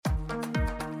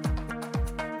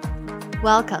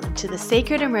Welcome to the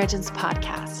Sacred Emergence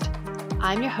Podcast.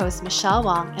 I'm your host, Michelle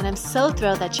Wong, and I'm so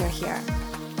thrilled that you're here.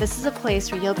 This is a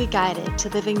place where you'll be guided to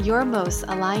living your most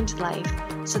aligned life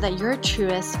so that your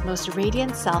truest, most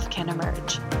radiant self can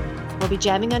emerge. We'll be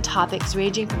jamming on topics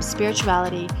ranging from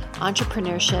spirituality,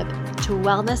 entrepreneurship, to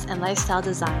wellness and lifestyle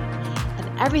design,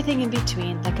 and everything in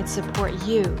between that can support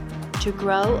you to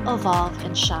grow, evolve,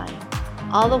 and shine,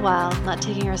 all the while not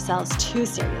taking ourselves too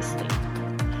seriously.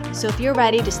 So if you're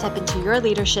ready to step into your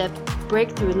leadership,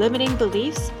 break through limiting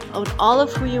beliefs, own all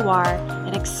of who you are,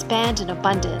 and expand in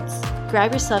abundance,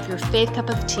 grab yourself your faith cup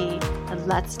of tea and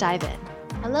let's dive in.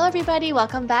 Hello, everybody.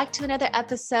 Welcome back to another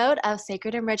episode of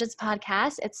Sacred Emergence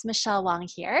Podcast. It's Michelle Wong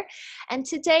here. And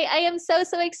today I am so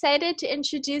excited to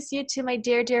introduce you to my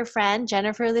dear friend,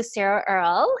 Jennifer Lucero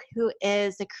Earle, who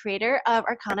is the creator of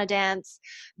Arcana Dance,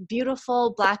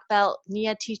 beautiful black belt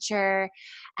Nia teacher,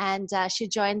 and she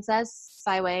joins us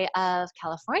by way of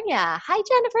California. Hi,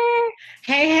 Jennifer.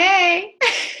 Hey.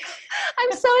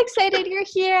 I'm so excited you're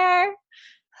here.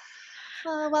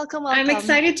 Welcome. I'm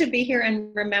excited to be here and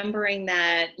remembering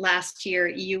that last year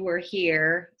you were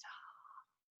here,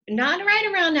 not right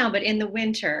around now, but in the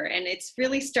winter. And it's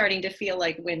really starting to feel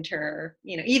like winter,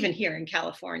 even here in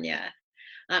California.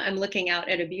 I'm looking out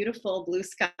at a beautiful blue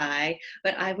sky,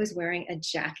 but I was wearing a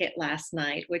jacket last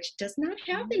night, which does not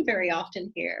happen very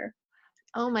often here.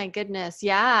 Oh my goodness.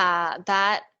 Yeah,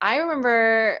 I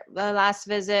remember the last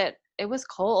visit, it was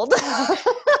cold.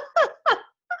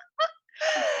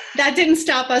 That didn't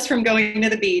stop us from going to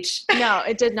the beach. No,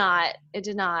 it did not. It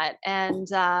did not. And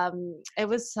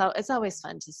it's always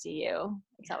fun to see you.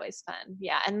 It's always fun.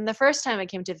 Yeah. And the first time I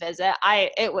came to visit,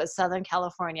 it was Southern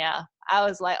California. I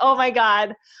was like, oh my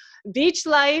God, beach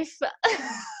life.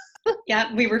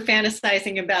 Yeah, we were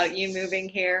fantasizing about you moving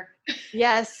here.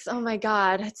 Yes. Oh my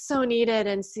God. It's so needed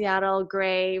in Seattle,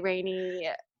 gray, rainy,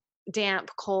 damp,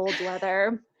 cold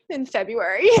weather in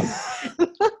February.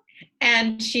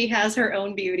 And she has her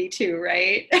own beauty too,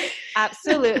 right?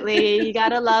 Absolutely. You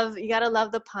gotta love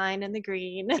the pine and the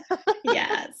green.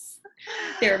 Yes.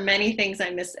 There are many things I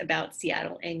miss about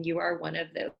Seattle, and you are one of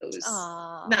those.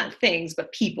 Aww. Not things,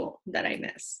 but people that I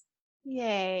miss.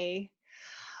 Yay.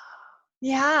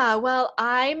 Yeah, well,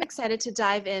 I'm excited to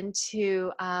dive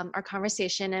into our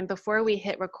conversation. And before we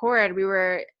hit record, we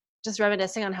were just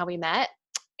reminiscing on how we met.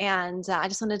 And I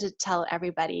just wanted to tell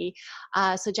everybody.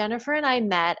 So Jennifer and I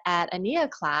met at a Nia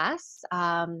class.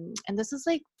 And this is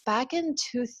like back in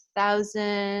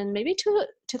 2009.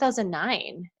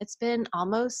 It's been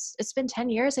 10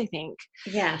 years, I think.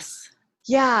 Yes.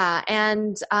 Yeah.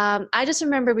 And I just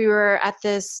remember we were at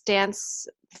this dance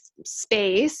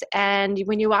space, and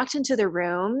when you walked into the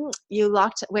room, you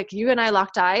and I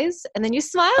locked eyes, and then you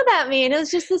smiled at me, and it was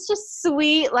just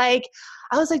sweet. Like,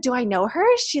 I was like, do I know her?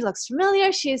 She looks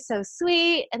familiar. She is so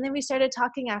sweet. And then we started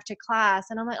talking after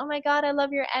class, and I'm like, oh my God, I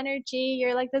love your energy.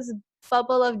 You're like this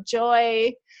bubble of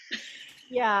joy.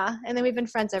 Yeah. And then we've been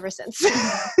friends ever since.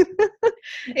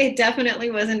 It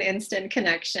definitely was an instant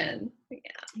connection.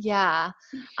 Yeah.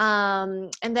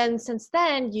 And then since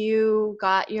then you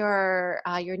got your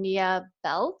Nia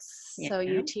belts. Yeah. So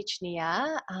you teach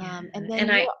Nia.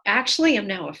 And I actually am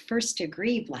now a first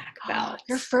degree black belt.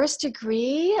 Your first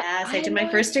degree? Yes, I did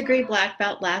my first degree black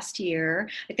belt last year.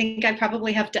 I think I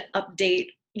probably have to update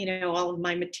all of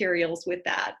my materials with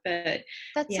that, but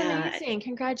that's amazing.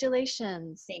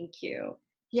 Congratulations. Thank you.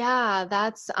 Yeah,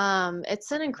 that's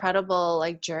it's an incredible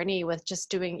journey with just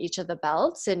doing each of the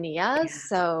belts in Nia. Yeah.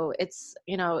 So it's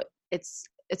its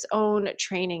own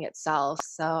training itself.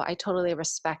 So I totally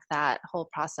respect that whole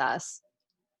process.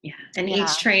 Yeah. And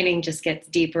each training just gets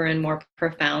deeper and more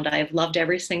profound. I've loved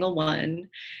every single one.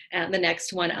 And the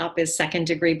next one up is second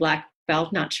degree black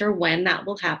belt. Not sure when that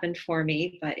will happen for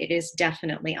me, but it is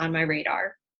definitely on my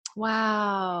radar.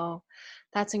 Wow.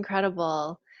 That's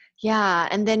incredible. Yeah.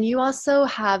 And then you also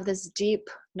have this deep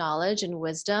knowledge and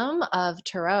wisdom of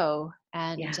Tarot.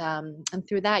 And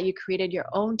through that, you created your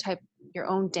own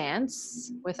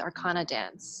dance with Arcana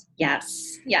Dance.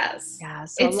 Yes. Yeah.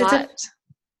 So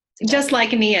just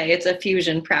like Nia, it's a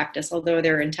fusion practice, although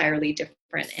they're entirely different.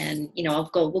 And, we'll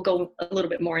go a little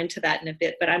bit more into that in a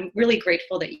bit, but I'm really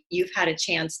grateful that you've had a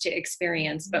chance to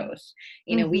experience both.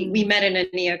 We met in a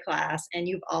Nia class, and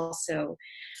you've also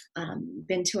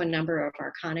been to a number of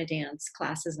Arcana Dance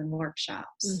classes and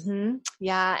workshops. Mm-hmm.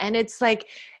 Yeah. And it's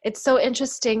so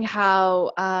interesting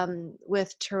how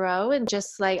with Tarot, and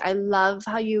just I love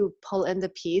how you pull in the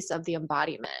piece of the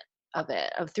embodiment of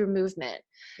it, through movement.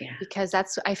 Yeah. Because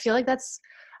I feel like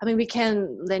we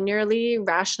can linearly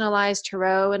rationalize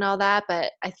Tarot and all that,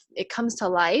 but it comes to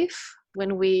life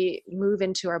when we move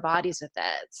into our bodies with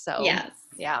it. So yes.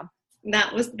 Yeah.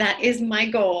 that is my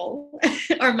goal,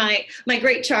 or my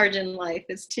great charge in life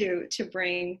is to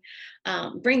bring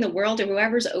the world, or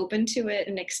whoever's open to it,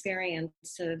 an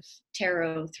experience of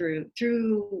tarot through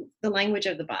the language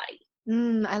of the body.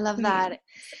 I love that.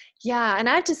 Yeah. And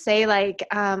I have to say, like,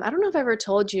 I don't know if I ever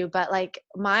told you, but like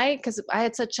because I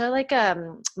had such a, like,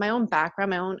 my own background,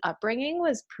 my own upbringing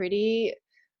was pretty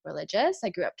religious. I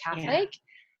grew up Catholic. Yeah.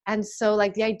 And so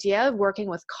like the idea of working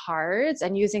with cards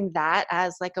and using that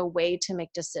as like a way to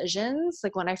make decisions,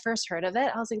 like when I first heard of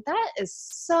it, I was like, that is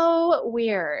so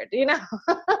weird, you know?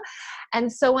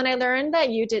 And so when I learned that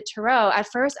you did tarot,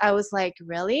 at first I was like,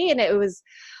 really? And it was,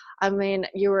 I mean,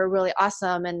 you were really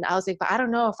awesome. And I was like, but I don't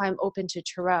know if I'm open to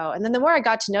tarot. And then the more I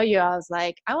got to know you, I was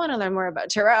like, I want to learn more about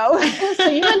tarot. So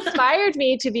you inspired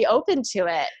me to be open to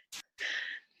it.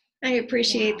 I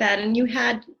appreciate that. And you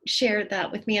had shared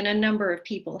that with me, and a number of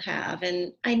people have.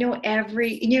 And I know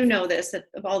you know this,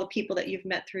 of all the people that you've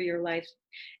met through your life,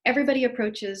 everybody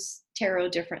approaches tarot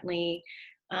differently.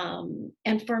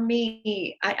 And for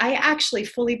me, I actually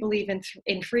fully believe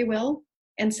in free will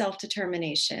and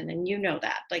self-determination. And you know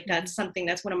that, like, that's something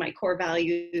that's one of my core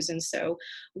values. And so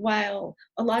while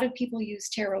a lot of people use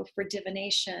tarot for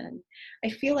divination, I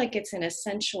feel like it's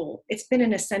been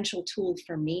an essential tool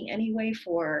for me anyway,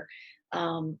 for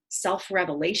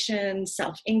self-revelation,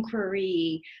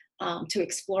 self-inquiry, to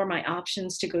explore my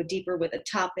options, to go deeper with a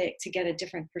topic, to get a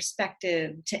different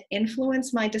perspective, to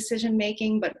influence my decision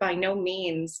making. But by no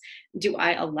means do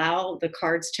I allow the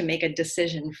cards to make a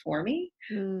decision for me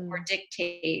or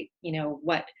dictate,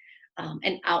 what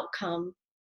an outcome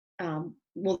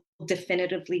will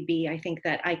definitively be. I think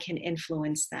that I can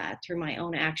influence that through my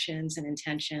own actions and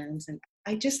intentions. And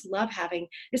I just love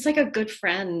it's like a good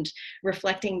friend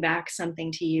reflecting back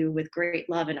something to you with great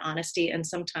love and honesty, and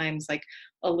sometimes like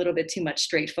a little bit too much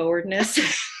straightforwardness.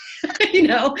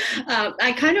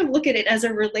 I kind of look at it as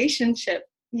a relationship,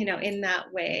 in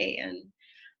that way.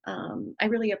 And I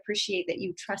really appreciate that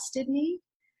you trusted me,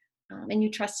 and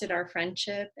you trusted our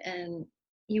friendship, and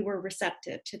you were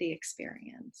receptive to the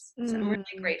experience. So I'm really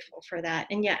grateful for that.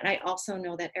 And yet I also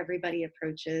know that everybody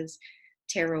approaches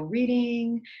tarot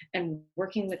reading and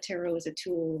working with tarot as a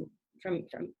tool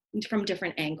from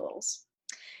different angles.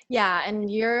 Yeah, and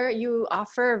you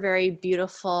offer a very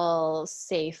beautiful,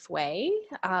 safe way.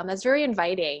 That's very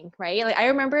inviting, right? Like I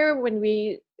remember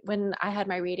when I had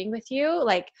my reading with you,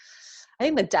 like I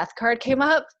think the death card came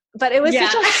up, but it was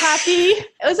such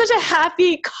a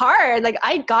happy card. Like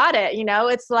I got it,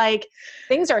 it's like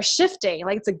things are shifting,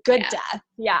 like it's a good death.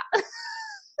 Yeah.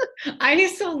 I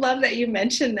just so love that you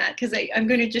mentioned that, because I'm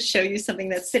going to just show you something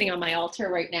that's sitting on my altar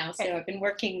right now. So I've been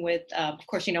working with, of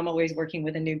course, I'm always working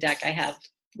with a new deck. I have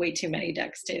way too many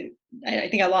decks I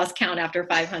think I lost count after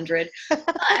 500, but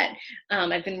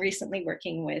I've been recently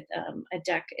working with a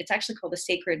deck. It's actually called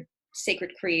the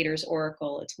Sacred Creators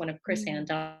Oracle. It's one of Chris Ann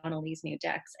Donnelly's new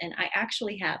decks. And I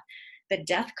actually have the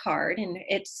death card, and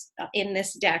it's in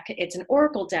this deck. It's an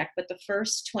oracle deck, but the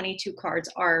first 22 cards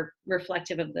are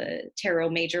reflective of the tarot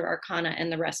major arcana, and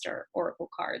the rest are oracle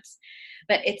cards.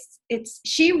 But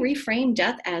she reframed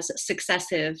death as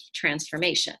successive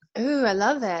transformation. Ooh, I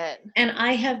love it. And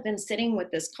I have been sitting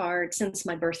with this card since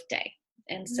my birthday.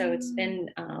 And so it's been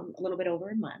a little bit over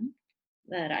a month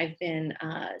that I've been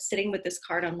sitting with this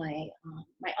card on my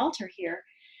altar here,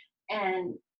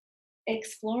 and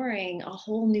exploring a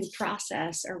whole new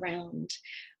process around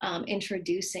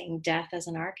introducing death as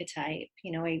an archetype.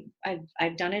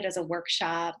 I've done it as a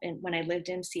workshop, and when I lived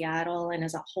in Seattle, and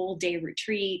as a whole day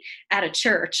retreat at a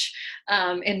church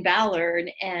in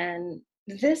Ballard, and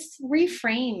this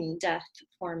reframed death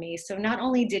for me. So not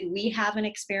only did we have an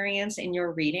experience in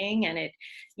your reading, and it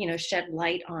shed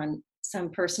light on some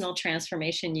personal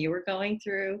transformation you were going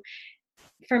through,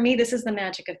 for me, this is the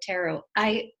magic of tarot.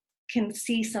 I can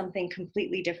see something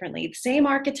completely differently. Same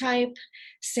archetype,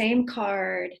 same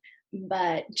card,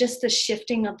 but just the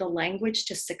shifting of the language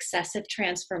to successive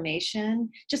transformation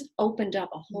just opened up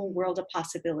a whole world of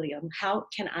possibility of how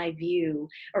can I view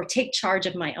or take charge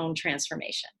of my own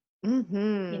transformation.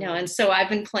 And so I've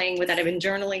been playing with that. I've been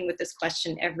journaling with this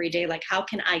question every day, like, how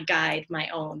can I guide my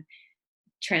own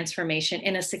transformation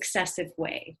in a successive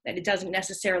way, that it doesn't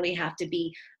necessarily have to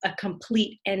be a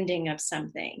complete ending of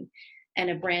something and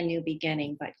a brand new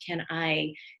beginning, but can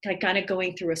I kind of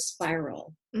going through a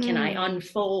spiral? Can I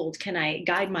unfold? Can I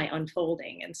guide my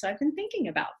unfolding? And so I've been thinking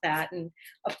about that, and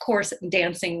of course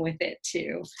dancing with it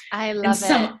too. I love it. In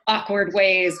some awkward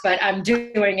ways, but I'm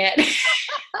doing it.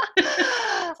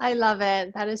 I love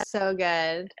it. That is so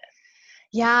good.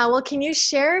 Yeah. Well, can you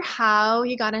share how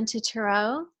you got into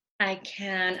tarot? I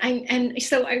can. And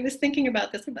so I was thinking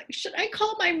about this. I'm like, should I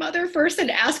call my mother first and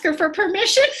ask her for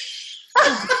permission?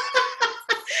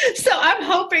 So I'm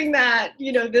hoping that,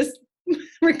 this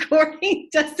recording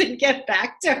doesn't get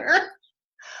back to her.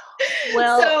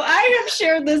 Well, So I have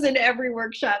shared this in every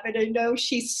workshop, and I know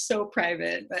she's so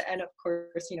private, and of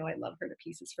course, I love her to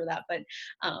pieces for that. But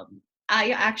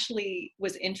I actually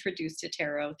was introduced to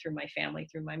tarot through my family,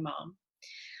 through my mom,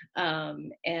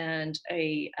 and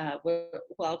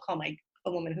I'll call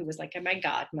a woman who was like my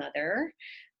godmother,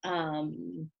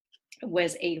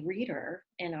 was a reader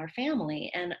in our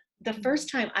family. And the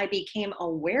first time I became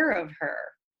aware of her,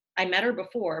 I met her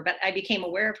before, but I became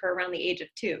aware of her around the age of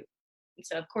 2.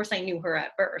 So of course I knew her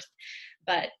at birth,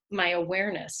 but my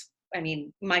awareness,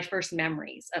 my first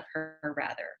memories of her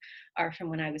rather are from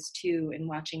when I was 2 and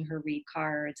watching her read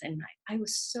cards. And I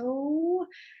was so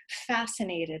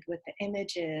fascinated with the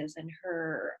images and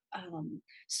her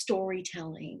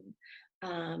storytelling,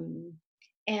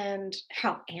 and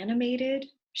how animated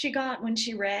she got when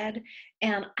she read.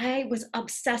 And I was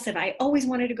obsessive. I always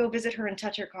wanted to go visit her and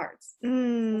touch her cards.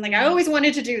 Like I always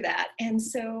wanted to do that. And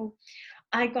so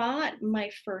I got my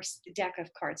first deck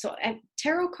of cards. So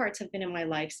tarot cards have been in my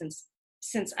life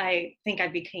since I think I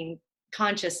became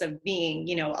conscious of being,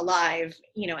 alive,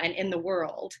 and in the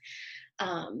world.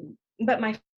 But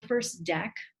my first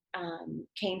deck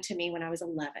came to me when I was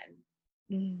 11.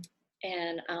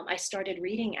 And I started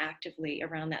reading actively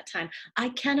around that time. I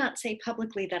cannot say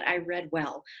publicly that I read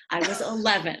well. I was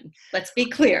 11. Let's be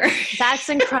clear. That's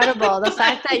incredible. The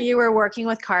fact that you were working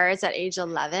with cards at age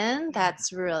 11,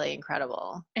 that's really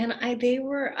incredible. And I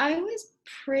was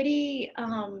pretty,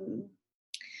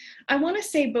 I want to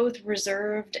say both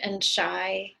reserved and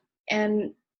shy.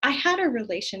 And I had a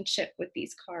relationship with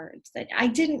these cards that I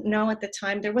didn't know at the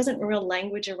time. There wasn't real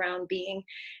language around being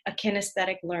a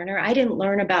kinesthetic learner. I didn't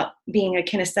learn about being a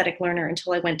kinesthetic learner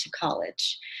until I went to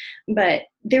college. But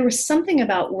there was something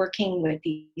about working with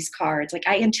these cards. Like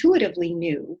I intuitively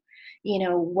knew,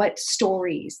 what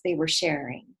stories they were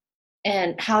sharing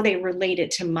and how they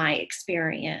related to my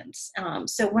experience.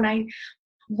 So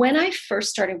when I first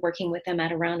started working with them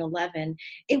at around 11,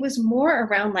 it was more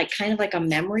around kind of like a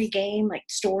memory game, like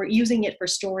using it for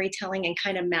storytelling and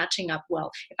kind of matching up.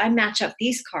 Well, if I match up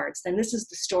these cards, then this is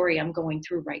the story I'm going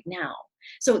through right now.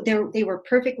 So they were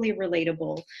perfectly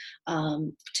relatable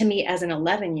to me as an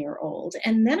 11-year-old.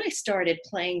 And then I started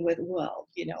playing with,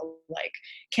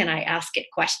 can I ask it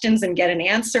questions and get an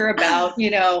answer about,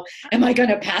 am I going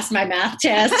to pass my math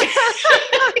test?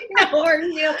 Or,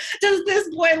 does this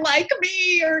boy like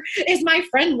me? Or is my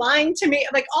friend lying to me?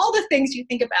 Like all the things you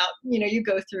think about, you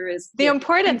go through is the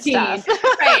important stuff.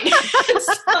 Right.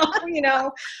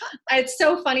 So, it's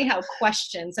so funny how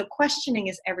questioning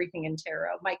is everything in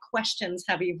tarot. My questions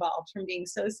have evolved from being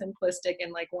so simplistic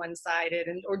and one-sided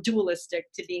or dualistic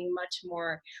to being much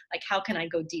more like, how can I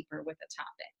go deeper with a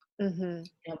topic?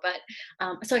 But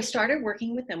so I started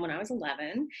working with them when I was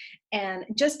 11 and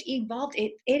just evolved.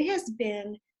 It has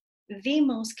been the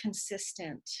most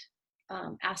consistent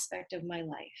aspect of my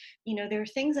life. There are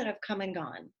things that have come and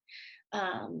gone.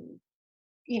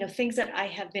 Things that I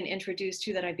have been introduced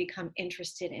to that I've become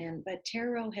interested in, but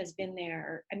tarot has been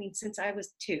there. Since I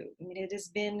was 2, it has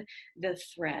been the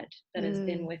thread that has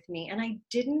been with me, and I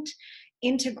didn't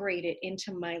integrate it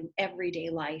into my everyday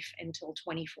life until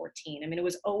 2014. It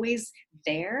was always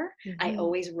there. I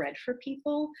always read for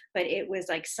people, but it was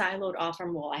siloed off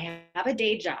from, well, I have a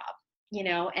day job,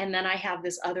 and then I have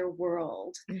this other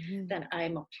world that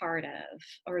I'm a part of,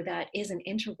 or that is an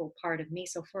integral part of me.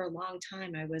 So for a long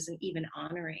time, I wasn't even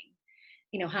honoring,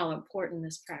 how important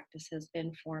this practice has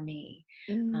been for me.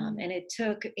 And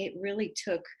it really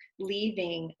took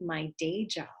leaving my day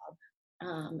job,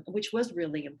 which was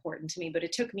really important to me, but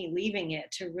it took me leaving it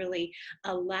to really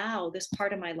allow this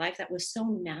part of my life that was so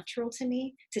natural to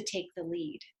me to take the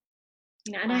lead.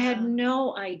 And I had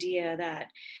no idea that,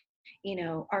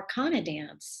 Arcana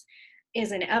dance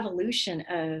is an evolution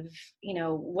of,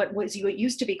 what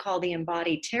used to be called the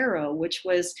embodied tarot, which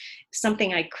was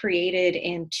something I created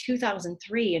in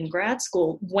 2003 in grad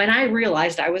school when I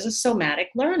realized I was a somatic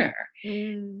learner.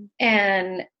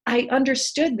 And I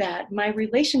understood that my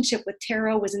relationship with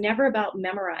tarot was never about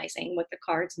memorizing what the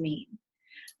cards mean.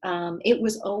 It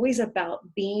was always about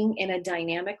being in a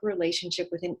dynamic relationship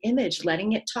with an image,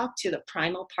 letting it talk to the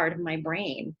primal part of my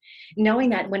brain, knowing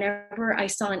that whenever I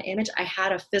saw an image, I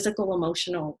had a physical,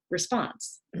 emotional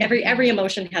response. Every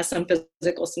emotion has some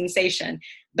physical sensation,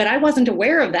 but I wasn't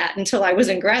aware of that until I was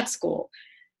in grad school.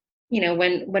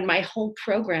 When my whole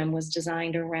program was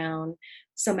designed around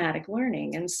somatic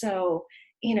learning. And so,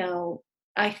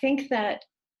 I think that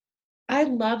I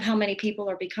love how many people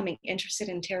are becoming interested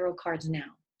in tarot cards now.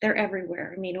 They're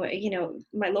everywhere. I mean,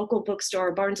 my local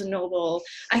bookstore, Barnes and Noble.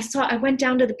 I went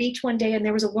down to the beach one day and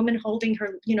there was a woman holding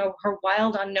her, her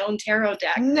wild unknown tarot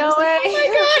deck. No way. Oh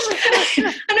my gosh.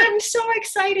 And I'm so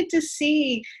excited to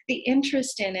see the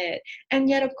interest in it. And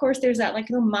yet, of course, there's that like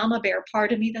little mama bear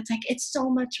part of me that's like, it's so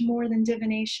much more than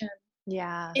divination.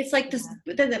 Yeah. It's like this,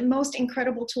 the most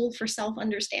incredible tool for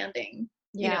self-understanding.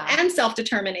 Yeah. And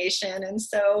self-determination. And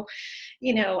so,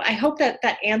 I hope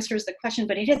that answers the question,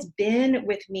 but it has been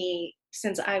with me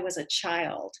since I was a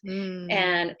child.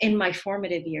 And in my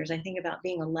formative years, I think about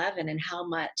being 11 and how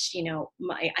much,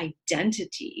 my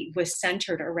identity was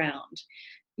centered around.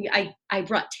 I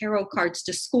brought tarot cards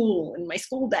to school in my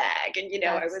school bag, and,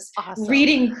 I was awesome.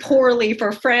 Reading poorly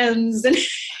for friends and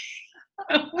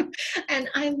and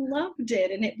I loved it.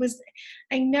 And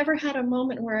I never had a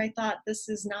moment where I thought this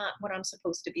is not what I'm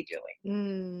supposed to be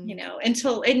doing,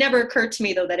 until it never occurred to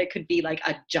me though, that it could be like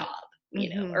a job,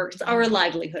 or a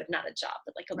livelihood, not a job,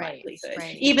 but like a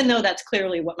livelihood, even though that's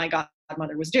clearly what my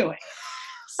godmother was doing.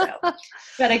 So,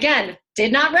 but again,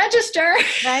 did not register.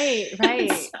 Right.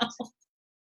 So.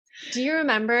 Do you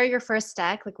remember your first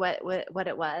deck? Like what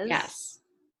it was? Yes.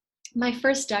 My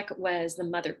first deck was the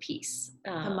Mother Peace,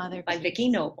 by Vicki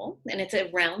Noble, and it's a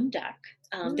round deck.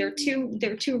 There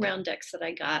are two round decks that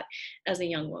I got as a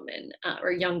young woman,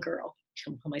 or young girl.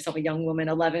 I call myself a young woman,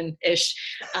 11-ish.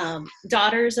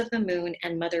 Daughters of the Moon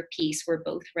and Mother Peace were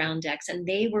both round decks, and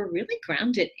they were really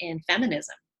grounded in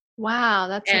feminism. Wow,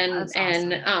 that's awesome.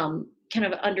 And kind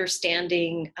of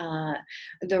understanding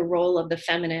the role of the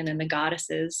feminine and the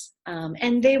goddesses,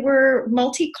 and they were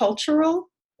multicultural.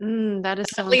 That is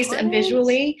so at least important. And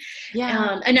visually.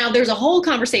 Yeah. And now there's a whole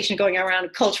conversation going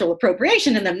around cultural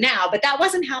appropriation in them now, but that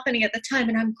wasn't happening at the time.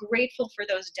 And I'm grateful for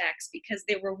those decks because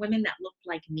there were women that looked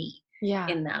like me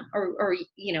in them, or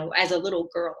as a little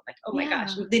girl, like, oh my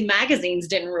gosh, the magazines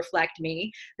didn't reflect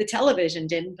me, the television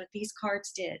didn't, but these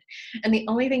cards did. And the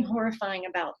only thing horrifying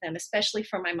about them, especially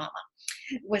for my mama,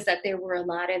 was that there were a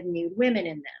lot of nude women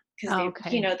in them. Because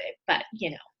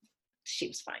she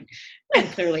was fine.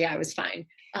 And clearly I was fine.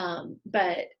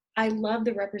 But I love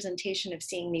the representation of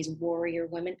seeing these warrior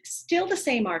women, still the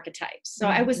same archetypes. So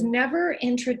I was never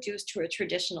introduced to a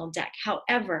traditional deck.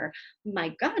 However,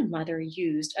 my godmother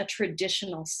used a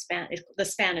traditional the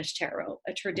Spanish tarot,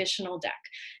 a traditional deck.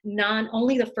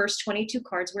 Only the first 22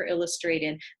 cards were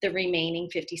illustrated. The remaining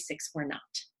 56 were not.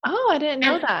 Oh, I didn't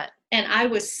know that. And I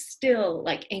was still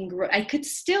like, I could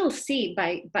still see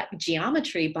by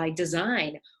geometry, by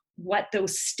design, what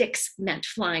those sticks meant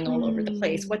flying all over the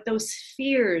place, what those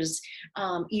fears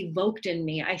evoked in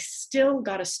me. I still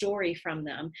got a story from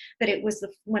them. But it was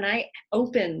when I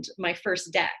opened my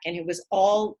first deck and it was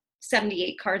all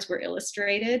 78 cards were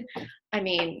illustrated. I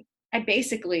mean, I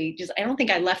basically I don't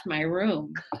think I left my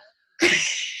room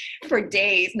for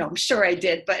days. No, I'm sure I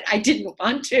did, but I didn't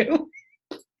want to.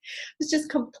 Was just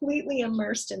completely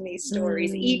immersed in these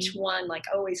stories, each one like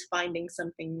always finding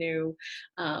something new.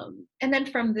 And then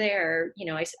from there,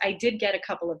 I did get a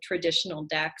couple of traditional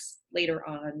decks later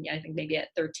on. I think maybe at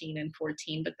 13 and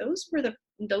 14, but those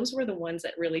were the ones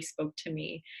that really spoke to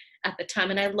me at the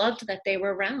time. And I loved that they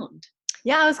were round.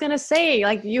 Yeah, I was going to say,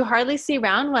 like, you hardly see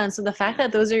round ones. So the fact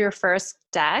that those are your first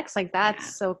decks, like,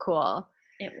 that's so cool.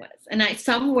 It was. And I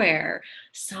somewhere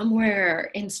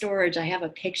in storage, I have a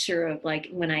picture of like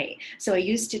I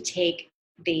used to take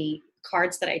the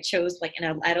cards that I chose like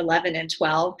at 11 and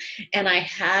 12. And I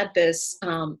had this,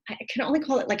 I can only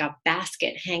call it like a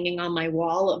basket hanging on my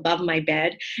wall above my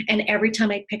bed. And every time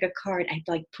I pick a card, I'd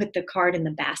like put the card in the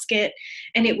basket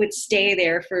and it would stay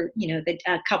there for,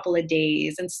 a couple of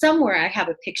days. And somewhere I have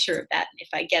a picture of that. And if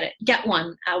I get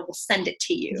one, I will send it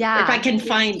to you. Yeah, if I can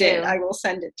find it, I will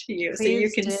send it to you. So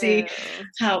you can see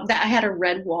how that I had a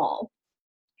red wall.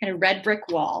 And a red brick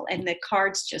wall, and the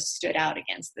cards just stood out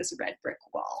against this red brick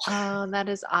wall. Oh, that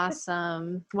is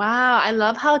awesome. Wow. I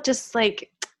love how just like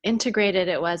integrated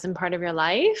it was in part of your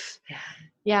life.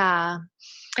 Yeah.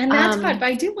 And that's but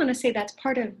I do want to say that's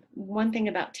part of one thing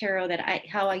about tarot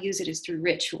how I use it is through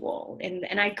ritual.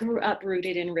 And I grew up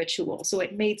rooted in ritual. So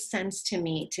it made sense to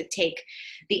me to take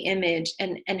the image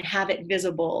and have it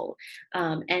visible,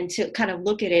 and to kind of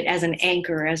look at it as an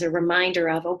anchor, as a reminder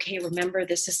of, okay, remember,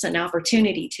 this is an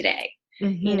opportunity today,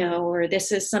 or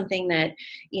this is something that,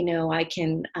 I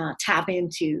can tap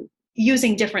into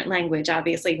using different language,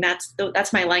 obviously. And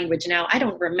that's my language now. I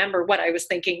don't remember what I was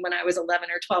thinking when I was 11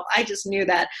 or 12. I just knew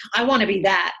that I want to be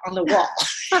that on the wall.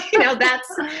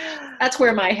 That's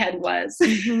where my head was.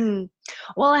 Mm-hmm.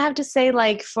 Well, I have to say,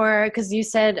 like, because you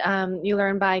said you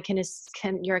learn by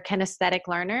you're a kinesthetic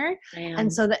learner,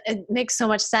 and so that it makes so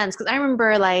much sense. Because I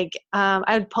remember, like,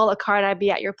 I would pull a card, I'd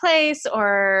be at your place,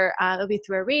 or it would be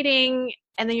through a reading,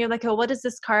 and then you're like, oh, what is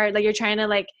this card? Like, you're trying to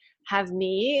like have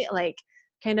me like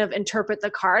kind of interpret the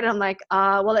card. I'm like,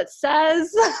 well, it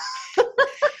says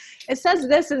it says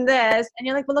this and this, and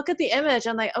you're like, well, look at the image.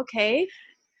 I'm like, okay.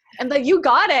 And like, you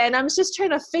got it. And I'm just trying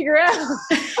to figure it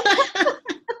out.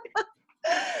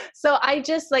 So I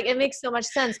just like, it makes so much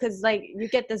sense because like you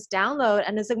get this download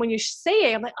and it's like when you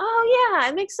say it, I'm like, oh yeah,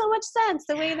 it makes so much sense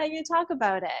the way that you talk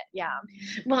about it. Yeah.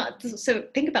 Well, so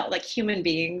think about like human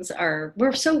beings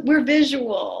we're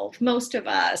visual. Most of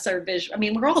us are visual. I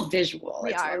mean, we're all visual.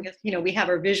 We are. Long as, we have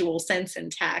our visual sense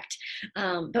intact.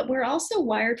 But we're also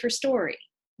wired for story.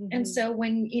 Mm-hmm. And so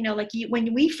when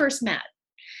we first met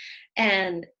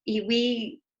and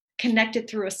we connected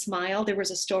through a smile, there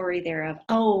was a story there of,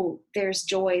 oh, there's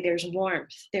joy, there's warmth,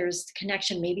 there's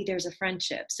connection, maybe there's a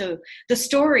friendship. So the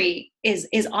story is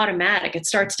automatic. It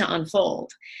starts to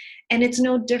unfold. And it's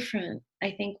no different, I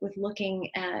think, with looking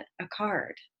at a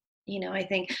card. I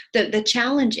think the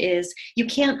challenge is you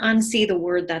can't unsee the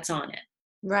word that's on it.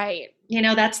 Right.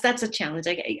 That's a challenge.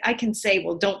 I can say,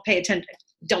 well, don't pay attention.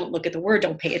 Don't look at the word,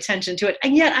 don't pay attention to it.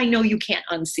 And yet I know you can't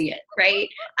unsee it, right?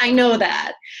 I know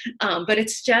that. But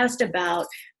it's just about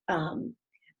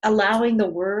allowing the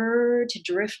word to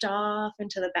drift off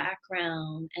into the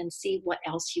background and see what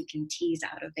else you can tease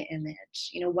out of the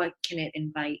image. What can it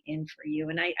invite in for you?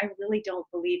 And I really don't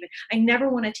believe it. I never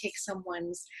want to take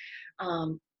someone's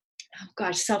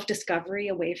self-discovery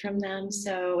away from them.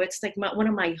 So it's like one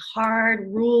of my hard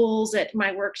rules at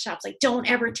my workshops, like,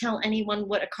 don't ever tell anyone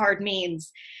what a card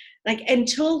means. Like,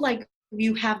 until like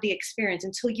you have the experience,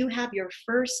 until you have your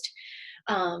first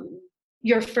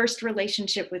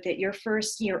relationship with it,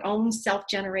 your own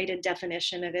self-generated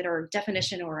definition of it, or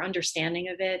definition or understanding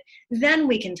of it, then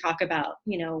we can talk about,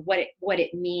 what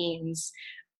it means.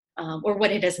 Or what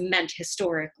it has meant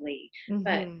historically. Mm-hmm.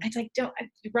 But it's like,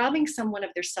 robbing someone of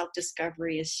their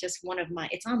self-discovery is just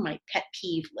it's on my pet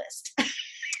peeve list.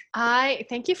 I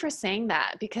thank you for saying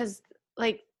that, because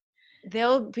like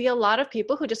there'll be a lot of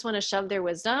people who just want to shove their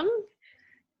wisdom,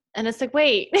 and it's like,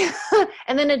 wait,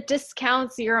 and then it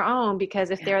discounts your own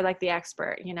because if they're like the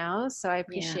expert, so I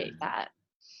appreciate that.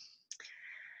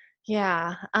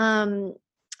 Yeah.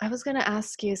 I was going to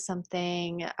ask you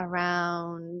something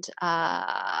around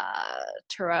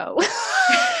tarot.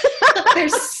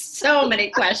 There's so many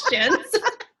questions.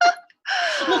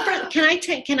 Well,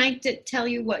 can I tell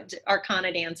you what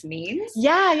Arcana dance means?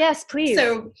 Yeah, yes, please.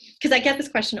 So, because I get this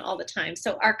question all the time.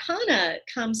 So Arcana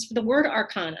the word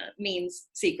Arcana means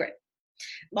secret.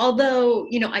 Although,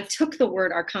 I took the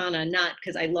word Arcana, not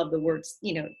because I love the words,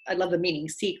 I love the meaning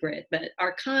secret, but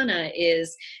Arcana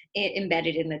is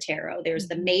embedded in the tarot. There's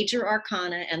the major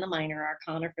Arcana and the minor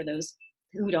Arcana. For those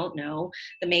who don't know,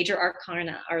 the major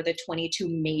Arcana are the 22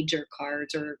 major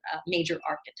cards, or major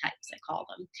archetypes, I call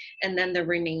them. And then the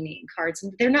remaining cards,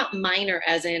 they're not minor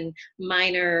as in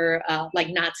minor, like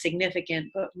not significant,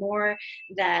 but more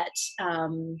that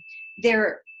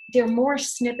they're more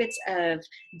snippets of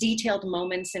detailed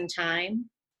moments in time,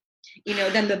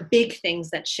 than the big things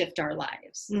that shift our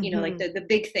lives. Mm-hmm. Like the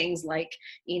big things like,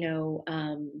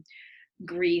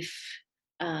 grief,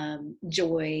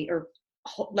 joy, or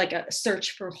like a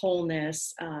search for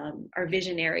wholeness, our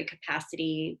visionary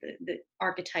capacity, the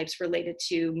archetypes related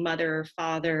to mother,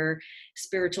 father,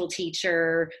 spiritual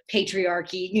teacher,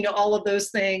 patriarchy, all of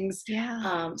those things.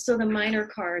 Yeah. So the minor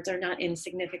cards are not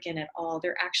insignificant at all.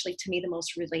 They're actually, to me, the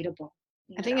most relatable.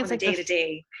 I think it's like day to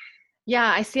day.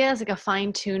 Yeah, I see it as like a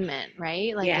fine-tunement,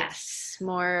 right? Like, yes, it's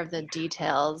more of the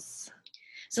details.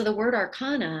 So the word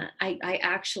Arcana, I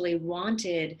actually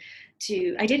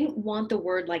I didn't want the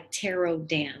word like tarot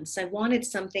dance. I wanted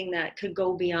something that could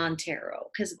go beyond tarot,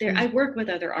 because I work with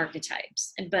other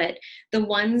archetypes, but the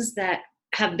ones that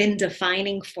have been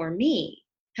defining for me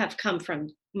have come from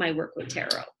my work with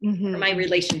tarot, or my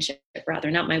relationship,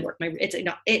 rather, not my work.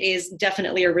 It is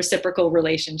definitely a reciprocal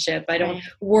relationship. I don't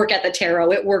work at the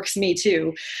tarot; it works me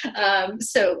too.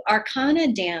 So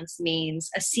Arcana dance means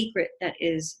a secret that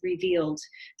is revealed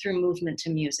through movement to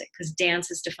music, because dance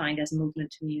is defined as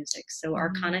movement to music. So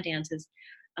Arcana dance is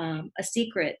a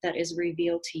secret that is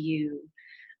revealed to you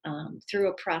through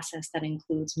a process that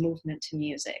includes movement to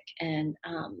music, and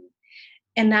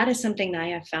that is something that I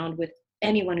have found with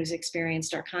anyone who's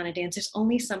experienced Arcana dance, there's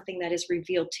only something that is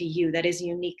revealed to you, that is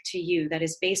unique to you, that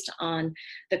is based on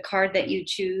the card that you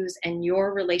choose and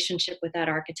your relationship with that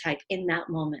archetype in that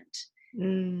moment.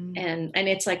 And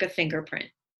it's like a fingerprint,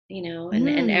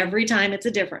 and every time it's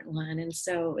a different one. And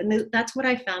so, that's what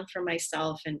I found for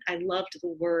myself. And I loved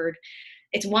the word.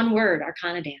 It's one word,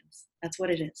 Arcana dance. That's what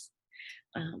it is.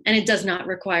 And it does not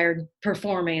require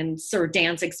performance or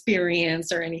dance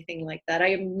experience or anything like that.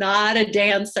 I am not a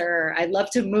dancer. I love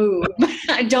to move.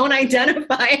 I don't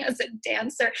identify as a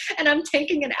dancer. And I'm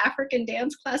taking an African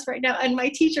dance class right now, and my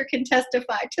teacher can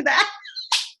testify to that.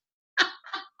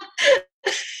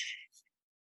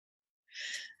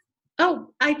 Oh,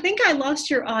 I think I lost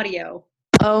your audio.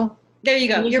 Oh. There you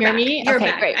go. You're back. You're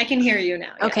back. Great. I can hear you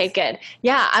now. Okay, yes. Good.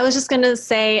 Yeah, I was just going to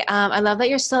say, I love that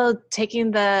you're still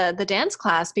taking the dance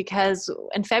class, because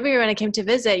in February when I came to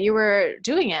visit, you were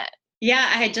doing it. Yeah,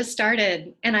 I had just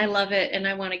started, and I love it, and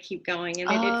I want to keep going. And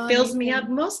it fills me up.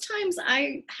 Most times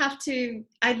I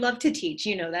love to teach,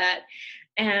 you know that.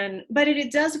 But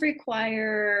it does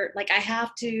require, like, I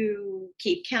have to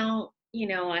keep count.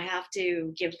 I have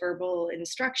to give verbal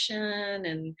instruction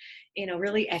and,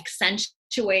 really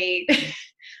accentuate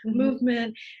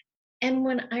movement. And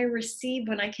when I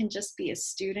can just be a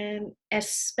student,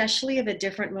 especially of a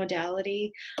different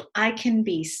modality, I can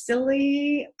be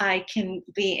silly. I can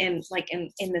be in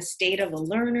the state of a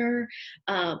learner,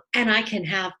 and I can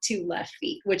have 2 left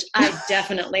feet, which I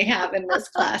definitely have in this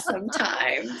class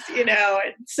sometimes, And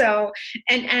so,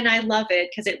 and I love it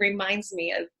because it reminds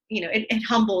me of, it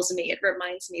humbles me. It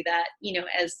reminds me that,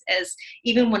 as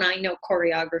even when I know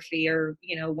choreography or,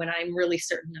 when I'm really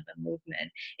certain of a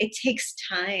movement, it takes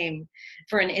time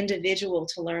for an individual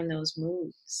to learn those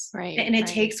moves. Right. And it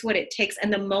takes what it takes.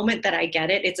 And the moment that I get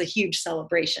it, it's a huge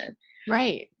celebration.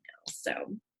 Right. So.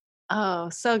 Oh,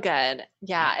 so good.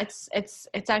 Yeah. It's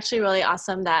actually really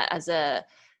awesome that as a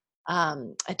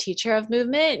teacher of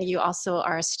movement, you also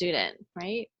are a student,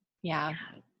 right? Yeah.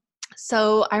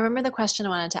 So I remember the question I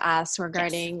wanted to ask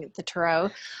regarding the tarot.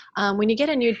 When you get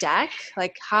a new deck,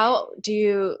 like, how do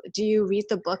you read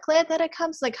the booklet that it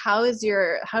comes? Like, how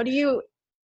do you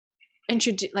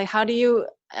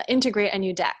integrate a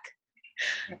new deck?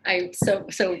 I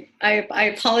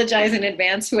apologize in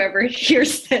advance, whoever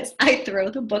hears this. I throw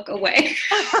the book away.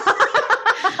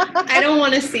 I don't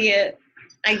want to see it.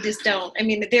 I just don't. I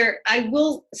mean, I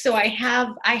will. So I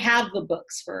have the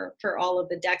books for all of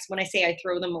the decks. When I say I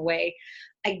throw them away,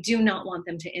 I do not want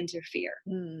them to interfere.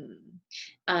 And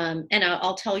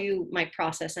I'll tell you my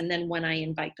process, and then when I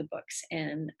invite the books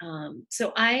in.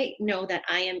 So I know that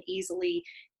I am easily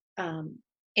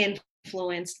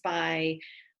influenced by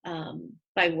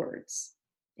words.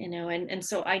 And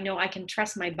so I know I can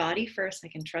trust my body first. I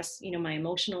can trust, my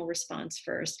emotional response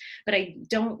first, but I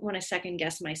don't want to second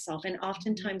guess myself. And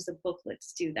oftentimes the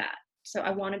booklets do that. So I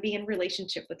want to be in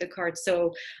relationship with the cards.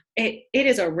 So it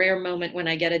is a rare moment when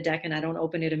I get a deck and I don't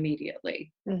open it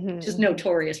immediately. Just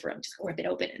notorious for them. Just rip it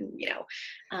open. And,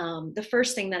 the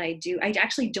first thing that I do, I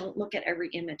actually don't look at every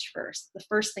image first. The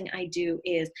first thing I do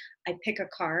is I pick a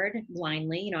card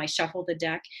blindly. I shuffle the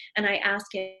deck and I ask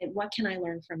it, what can I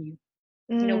learn from you?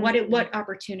 What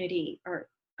opportunity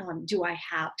do I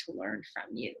have to learn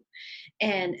from you?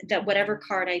 And that whatever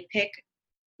card I pick,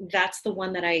 that's the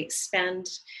one that I spend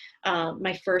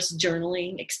my first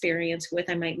journaling experience with.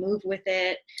 I might move with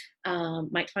it,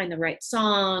 might find the right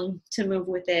song to move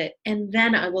with it, and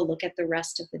then I will look at the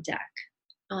rest of the deck.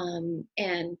 And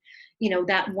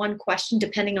that one question,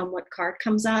 depending on what card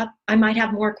comes up, I might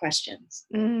have more questions.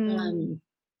 And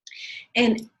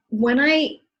when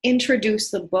I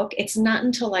introduce the book, it's not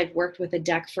until I've worked with a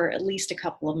deck for at least a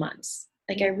couple of months.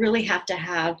 Like, I really have to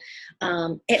have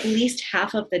at least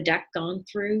half of the deck gone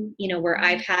through, where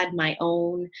I've had my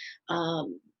own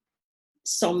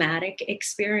somatic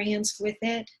experience with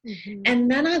it. And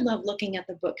then I love looking at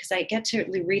the book because I get to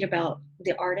read about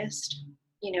the artist,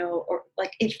 or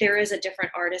like if there is a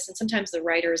different artist, and sometimes the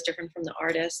writer is different from the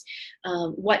artist,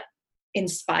 what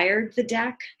inspired the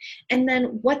deck, and then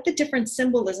what the different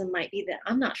symbolism might be that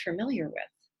I'm not familiar with.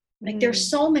 Like, there's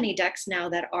so many decks now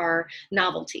that are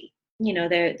novelty.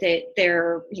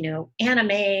 They're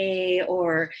anime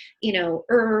or,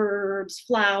 herbs,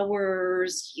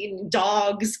 flowers,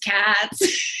 dogs, cats.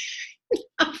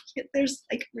 There's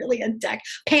like really a deck,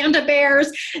 panda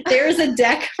bears. There's a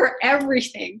deck for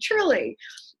everything, truly.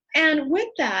 And with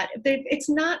that, it's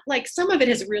not like, some of it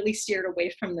has really steered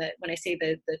away from when I say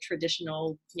the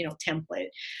traditional, template.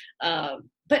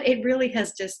 But it really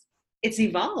has it's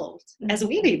evolved as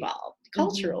we've evolved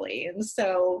culturally. And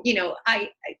so,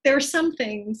 there are some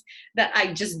things that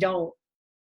I just don't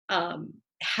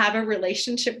have a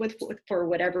relationship with for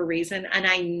whatever reason, and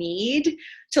I need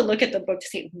to look at the book to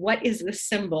say, what is this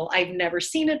symbol? I've never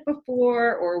seen it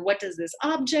before, or what does this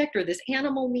object or this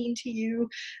animal mean to you?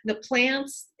 The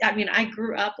plants, I mean, I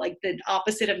grew up like the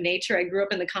opposite of nature. I grew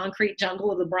up in the concrete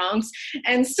jungle of the Bronx.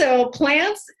 And so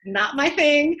plants, not my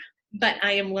thing, but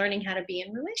I am learning how to be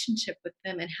in relationship with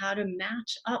them and how to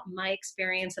match up my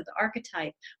experience of the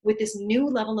archetype with this new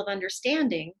level of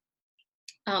understanding,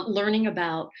 learning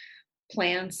about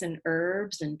plants and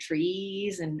herbs and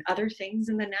trees and other things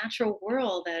in the natural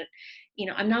world that,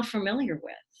 I'm not familiar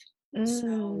with.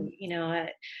 So,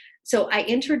 so I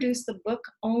introduced the book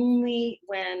only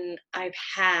when I've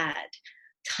had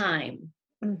time,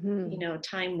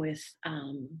 time with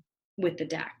the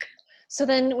deck. So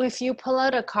then if you pull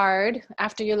out a card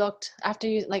after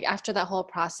that whole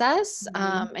process,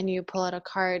 and you pull out a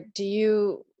card, do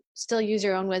you still use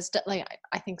your own wisdom? Like,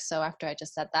 I think so after I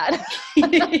just said that.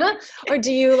 Or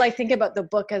do you like think about the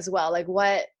book as well? Like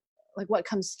what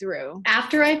comes through?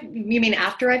 You mean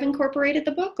after I've incorporated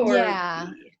the book? Or yeah.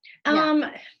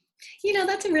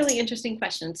 That's a really interesting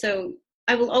question. So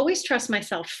I will always trust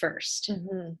myself first,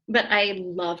 but I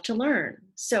love to learn.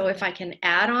 So if I can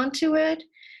add on to it,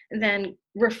 then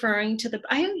referring to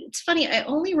it's funny, I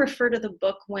only refer to the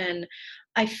book when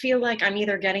I feel like I'm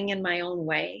either getting in my own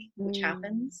way, which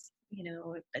happens,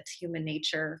 that's human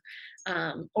nature,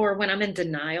 or when I'm in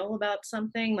denial about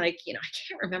something, like, I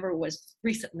can't remember, it was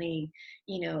recently,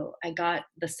 I got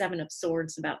the Seven of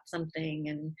Swords about something,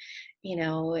 and,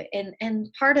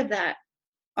 and part of that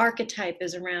archetype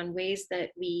is around ways that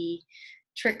we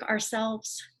trick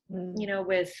ourselves,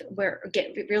 with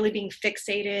really being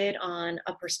fixated on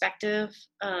a perspective,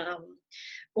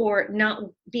 or not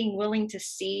being willing to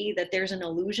see that there's an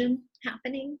illusion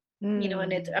happening, and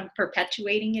I'm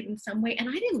perpetuating it in some way. And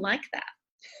I didn't like that.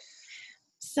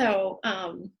 So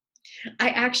I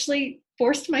actually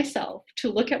forced myself to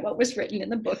look at what was written in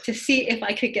the book to see if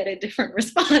I could get a different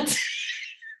response.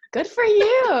 Good for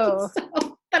you.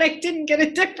 But I didn't get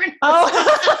a different But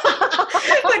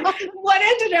what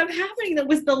ended up happening, though,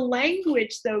 was the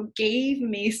language, though, gave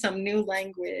me some new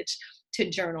language to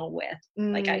journal with.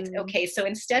 Like, so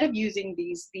instead of using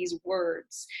these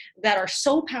words that are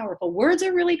so powerful, words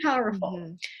are really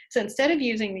powerful. So instead of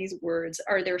using these words,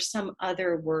 are there some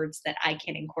other words that I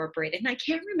can incorporate? And I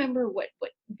can't remember what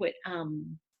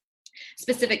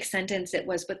specific sentence it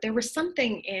was, but there was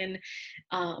something in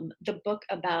the book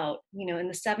about, in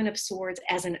the Seven of Swords,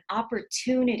 as an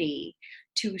opportunity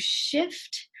to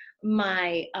shift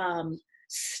my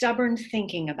stubborn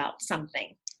thinking about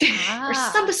something, or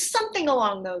something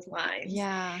along those lines.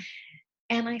 Yeah.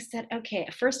 And I said, okay,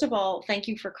 first of all, thank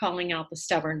you for calling out the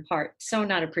stubborn part. So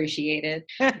not appreciated.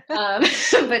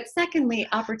 But secondly,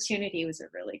 opportunity was a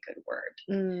really good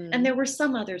word. And there were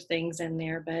some other things in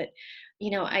there, but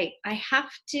I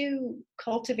have to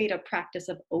cultivate a practice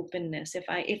of openness. If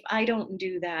I don't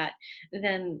do that,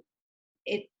 then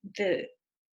the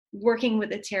working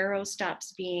with the tarot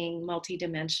stops being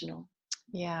multidimensional.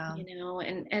 Yeah.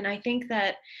 And I think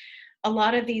that a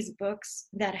lot of these books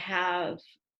that have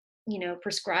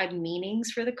prescribed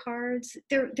meanings for the cards,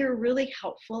 they're really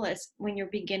helpful as when you're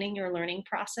beginning your learning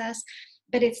process.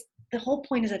 But the whole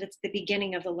point is that it's the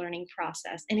beginning of the learning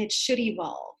process, and it should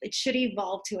evolve. It should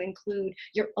evolve to include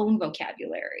your own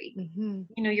vocabulary,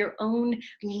 your own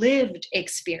lived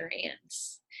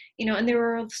experience. And there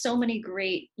are so many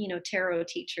great, tarot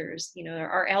teachers,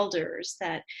 our elders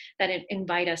that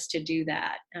invite us to do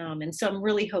that. And so I'm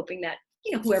really hoping that,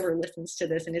 whoever listens to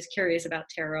this and is curious about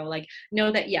tarot, like,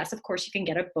 know that, yes, of course you can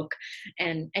get a book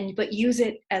but use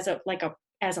it as a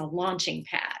launching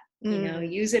pad,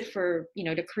 use it for,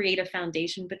 to create a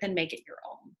foundation, but then make it your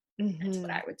own. That's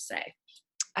what I would say.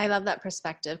 I love that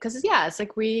perspective, because it's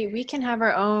like we can have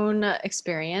our own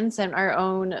experience and our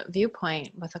own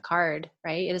viewpoint with a card,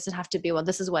 right? It doesn't have to be, well,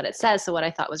 this is what it says, so what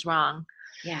I thought was wrong.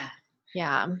 Yeah.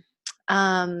 Yeah.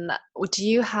 Do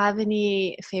you have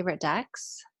any favorite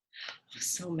decks?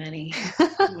 So many.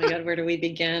 Oh my God, where do we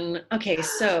begin? Okay,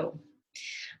 so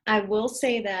I will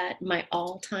say that my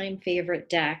all-time favorite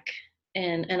deck,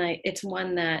 and it's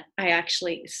one that I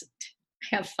actually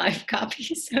have 5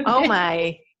 copies of. Oh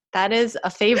my. That is a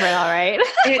favorite, all right.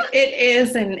 It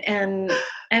is,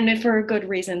 and for a good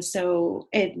reason. So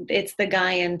it's the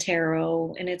Gaian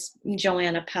Tarot, and it's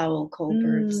Joanna Powell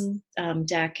Colbert's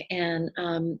deck, and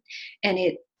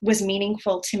it was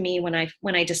meaningful to me when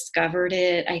I discovered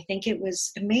it. I think it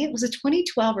was a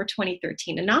 2012 or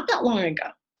 2013, and not that long ago.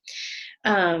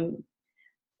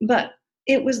 But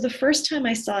it was the first time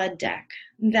I saw a deck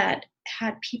that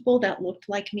had people that looked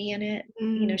like me in it.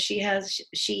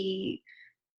 She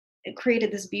it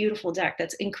created this beautiful deck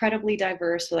that's incredibly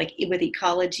diverse, like with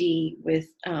ecology, with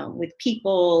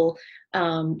people,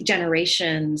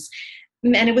 generations.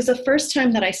 And it was the first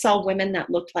time that I saw women that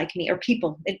looked like me, or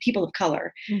people of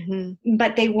color,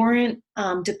 but they weren't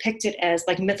depicted as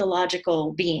like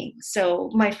mythological beings.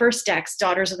 So my first decks,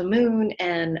 Daughters of the Moon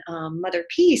and Mother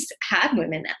Peace, had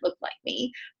women that looked like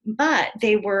me, but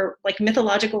they were like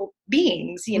mythological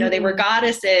beings. They were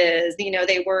goddesses.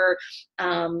 They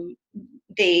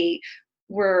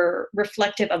were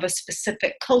reflective of a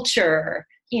specific culture.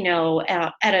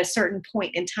 At a certain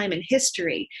point in time in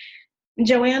history.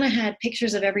 Joanna had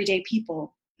pictures of everyday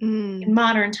people in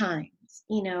modern times,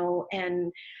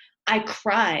 and I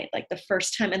cried like the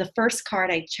first time. And the first card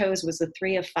I chose was the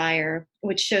Three of Fire,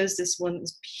 which shows this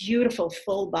woman's beautiful,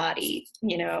 full body,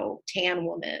 tan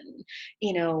woman,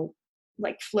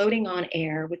 like floating on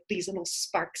air with these little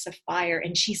sparks of fire,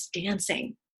 and she's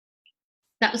dancing.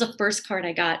 That was the first card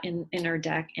I got in our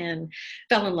deck, and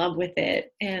fell in love with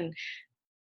it. And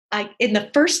in the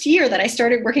first year that I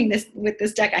started working with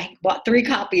this deck, I bought 3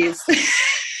 copies.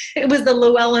 It was the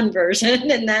Llewellyn version,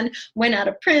 and then went out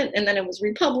of print, and then it was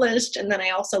republished, and then I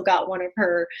also got one of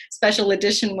her special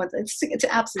edition ones. It's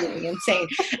absolutely insane.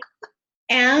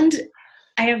 And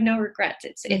I have no regrets.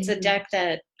 It's a deck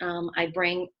that I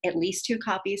bring at least 2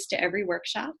 copies to every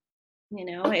workshop.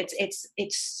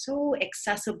 It's so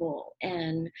accessible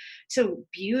and so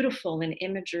beautiful in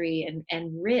imagery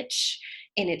and rich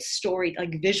in its story,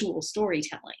 like visual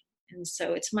storytelling. And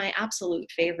so it's my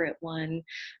absolute favorite one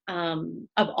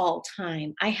of all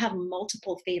time. I have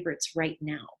multiple favorites right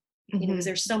now. Because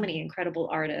there's so many incredible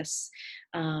artists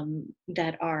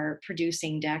that are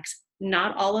producing decks.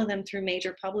 Not all of them through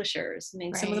major publishers. I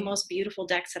mean, some of the most beautiful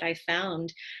decks that I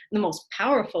found, the most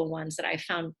powerful ones that I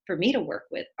found for me to work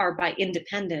with, are by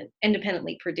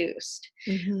independently produced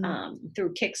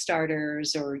through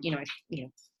Kickstarters, or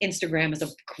Instagram is a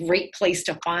great place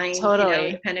to find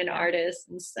independent artists.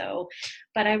 And so,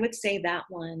 but I would say that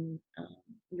one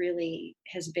really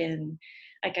has been,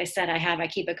 like I said, I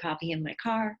keep a copy in my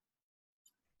car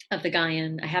of the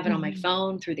Gaian. I have it on my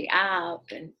phone through the app,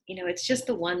 and it's just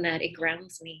the one that it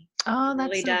grounds me. Oh, that's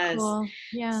really so does. Cool.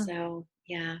 Yeah. So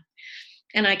yeah,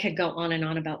 and I could go on and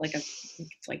on about it's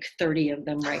like 30 of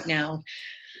them right now.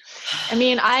 I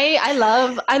mean, I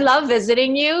love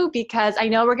visiting you, because I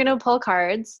know we're gonna pull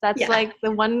cards. That's like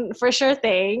the one for sure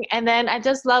thing. And then I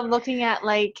just love looking at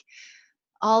like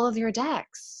all of your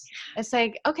decks. It's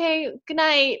like, okay, good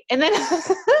night. And then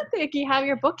like you have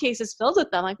your bookcases filled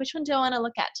with them. Like, which one do I want to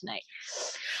look at tonight?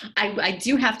 I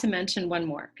do have to mention one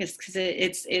more, because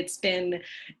it's been,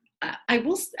 I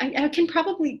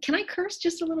can I curse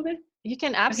just a little bit? You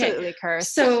can absolutely curse.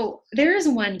 So there is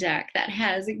one deck that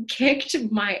has kicked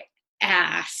my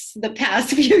ass the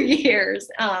past few years.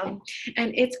 And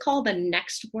it's called The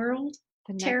Next World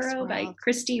Tarot by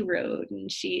Christy Rode.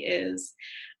 And she is,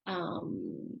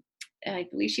 I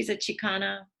believe she's a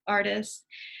Chicana artist,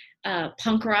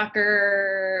 punk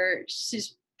rocker.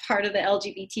 She's part of the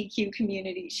LGBTQ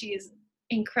community. She is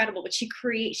incredible, but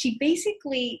she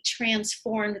basically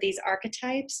transformed these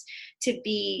archetypes to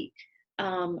be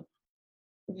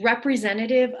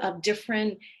representative of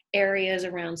different areas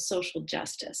around social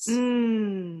justice.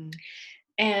 And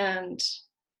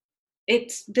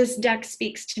this deck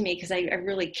speaks to me, because I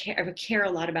really care a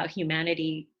lot about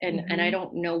humanity, and I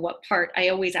don't know what part. I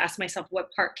always ask myself,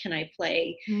 what part can I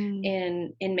play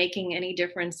in making any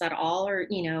difference at all? Or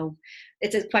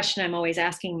it's a question I'm always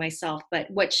asking myself. But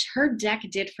what her deck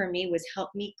did for me was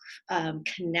help me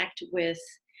connect with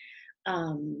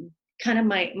kind of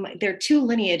there are 2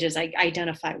 lineages I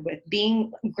identify with,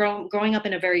 being growing up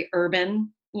in a very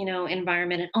urban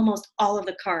environment, and almost all of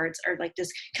the cards are like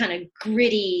this kind of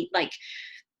gritty, like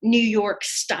New York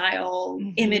style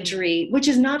imagery, which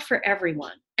is not for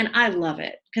everyone. And I love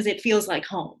it, because it feels like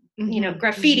home.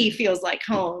 Graffiti feels like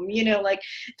home, like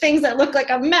things that look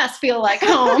like a mess feel like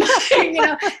home.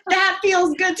 That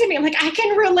feels good to me. I'm like, I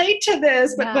can relate to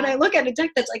this. But when I look at a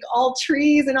deck that's like all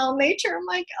trees and all nature, I'm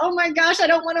like, oh my gosh, I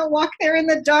don't want to walk there in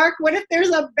the dark. What if there's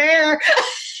a bear?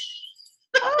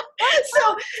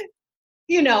 So,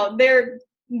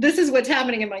 this is what's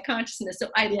happening in my consciousness. So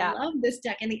I love this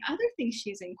deck. And the other thing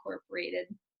she's incorporated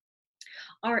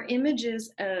are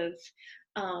images of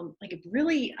like a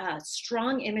really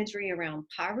strong imagery around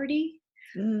poverty,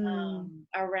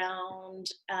 around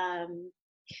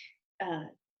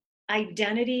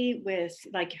identity with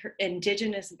like her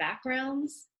indigenous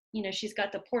backgrounds. she's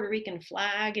got the Puerto Rican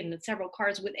flag and several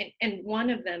cards and one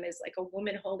of them is like a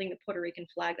woman holding the Puerto Rican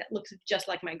flag that looks just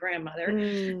like my grandmother.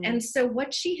 And so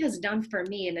what she has done for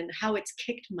me and how it's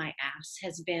kicked my ass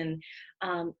has been,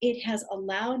 it has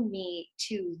allowed me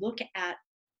to look at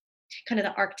kind of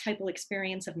the archetypal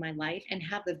experience of my life and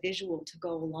have the visual to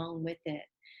go along with it.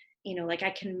 Like I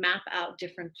can map out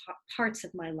different parts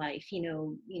of my life,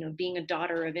 being a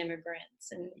daughter of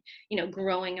immigrants and,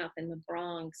 growing up in the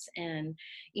Bronx and,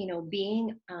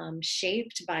 being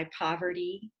shaped by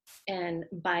poverty and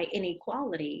by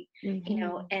inequality,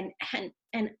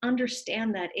 and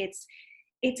understand that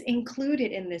it's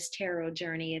included in this tarot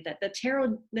journey, that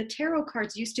the tarot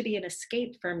cards used to be an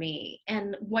escape for me.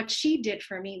 And what she did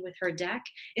for me with her deck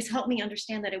is help me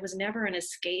understand that it was never an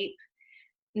escape.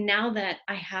 Now that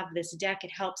I have this deck, it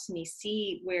helps me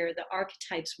see where the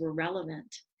archetypes were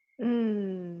relevant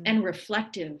and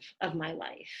reflective of my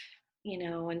life,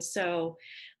 and so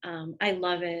I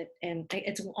love it. And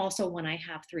it's also one I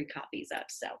have 3 copies of.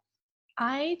 So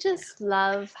I just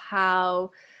love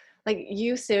how, like,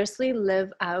 you seriously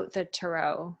live out the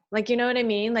tarot. Like, you know what I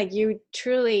mean? Like, you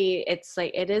truly, it's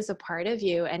like, it is a part of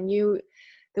you, and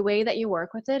the way that you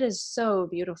work with it is so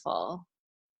beautiful.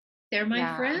 They're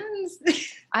my friends.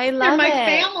 I love They're it. my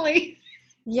family.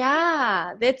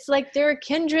 Yeah. It's like they're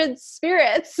kindred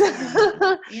spirits.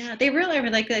 Yeah, they really are.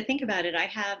 Like, I think about it.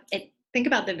 Think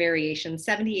about the variation,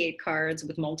 78 cards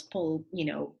with multiple,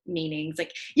 meanings.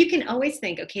 Like you can always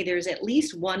think, okay, there's at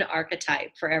least one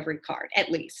archetype for every card,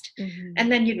 at least. Mm-hmm. And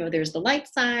then, there's the light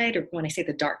side, or when I say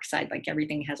the dark side, like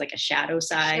everything has like a shadow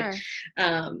side.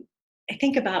 Sure. I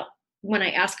think about when I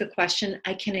ask a question,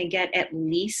 I can get at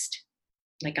least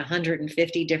like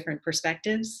 150 different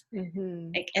perspectives. Mm-hmm.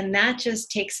 And that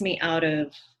just takes me out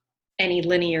of any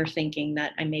linear thinking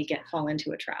that I may fall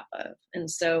into a trap of. And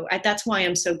so that's why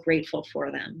I'm so grateful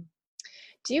for them.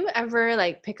 Do you ever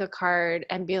like pick a card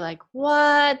and be like,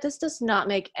 what? This does not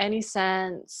make any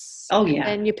sense. Oh yeah.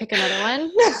 And you pick another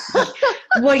one?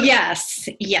 Well, yes.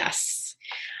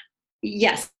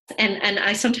 And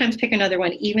I sometimes pick another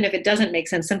one, even if it doesn't make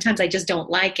sense. Sometimes I just don't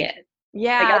like it.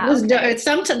 Yeah.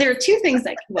 There are 2 things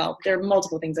there are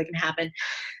multiple things that can happen.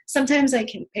 Sometimes I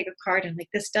can pick a card and like,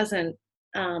 this doesn't,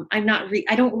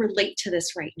 I don't relate to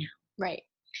this right now. Right.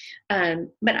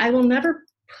 But I will never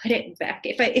put it back.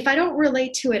 If I don't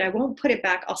relate to it, I won't put it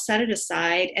back. I'll set it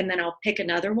aside and then I'll pick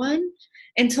another one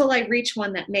until I reach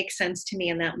one that makes sense to me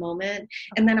in that moment.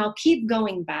 And then I'll keep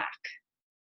going back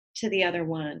to the other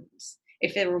ones.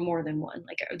 If there were more than one,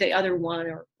 like the other one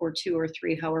or 2 or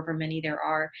 3, however many there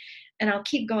are. And I'll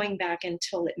keep going back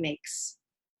until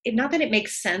not that it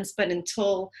makes sense, but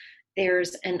until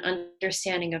there's an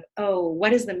understanding of,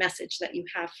 what is the message that you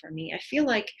have for me? I feel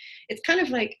like it's kind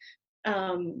of like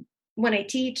when I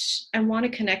teach, I want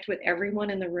to connect with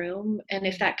everyone in the room. And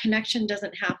if that connection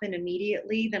doesn't happen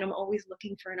immediately, then I'm always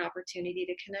looking for an opportunity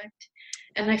to connect.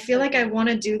 And I feel like I want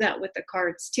to do that with the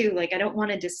cards too. Like I don't want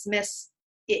to dismiss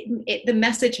it. The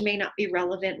message may not be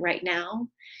relevant right now,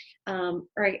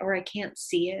 or I can't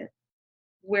see it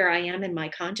where I am in my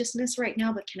consciousness right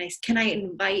now, but can I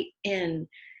invite in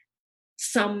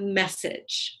some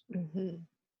message?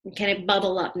 Mm-hmm. Can it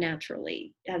bubble up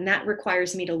naturally? And that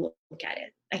requires me to look at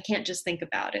it. I can't just think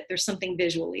about it. There's something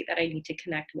visually that I need to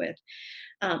connect with.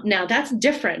 Now that's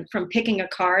different from picking a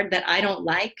card that I don't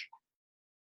like,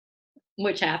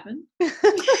 which happened.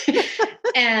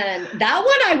 And that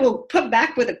one I will put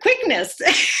back with a quickness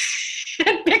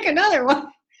and pick another one.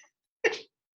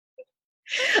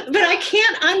 But I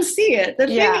can't unsee it. The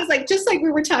thing is, like, just like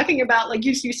we were talking about, like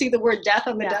you see the word death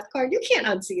on the death card, you can't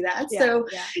unsee that. Yeah. So,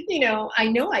 I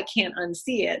know I can't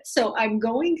unsee it. So I'm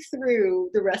going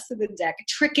through the rest of the deck,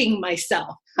 tricking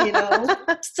myself,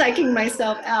 psyching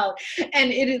myself out.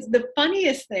 And it is the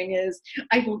funniest thing is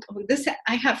I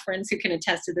have friends who can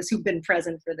attest to this, who've been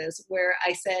present for this, where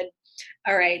I said,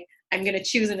 all right, I'm going to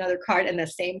choose another card and the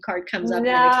same card comes up and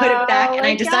I put it back and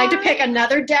I decide to pick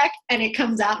another deck and it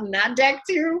comes out in that deck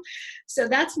too. So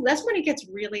that's when it gets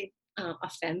really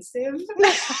offensive.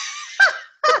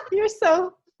 You're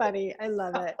so funny. I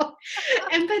love it.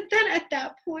 But then at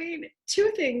that point,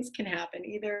 2 things can happen.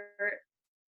 Either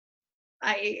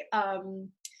I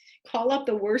call up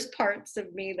the worst parts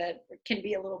of me that can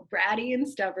be a little bratty and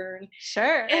stubborn.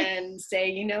 Sure. And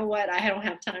say, you know what? I don't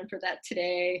have time for that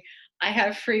today. I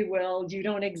have free will. You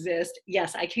don't exist.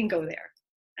 Yes, I can go there.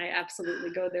 I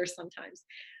absolutely go there sometimes.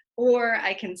 Or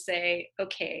I can say,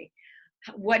 okay,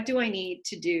 what do I need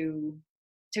to do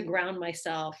to ground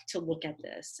myself to look at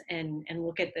this and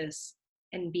look at this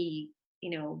and be,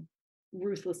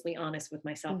 ruthlessly honest with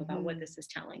myself about what this is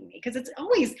telling me? Because it's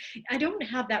always, I don't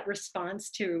have that response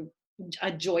to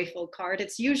a joyful card.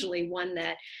 It's usually one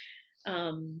that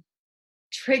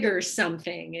triggers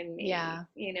something in me,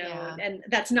 and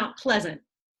that's not pleasant.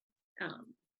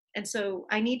 And so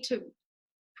I need to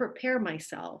prepare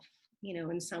myself,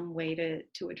 in some way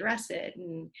to address it.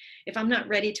 And if I'm not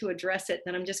ready to address it,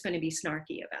 then I'm just going to be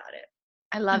snarky about it.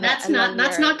 I love that's it.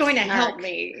 That's not going to help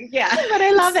me. Yeah. But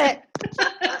I love it.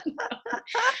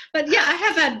 But yeah, I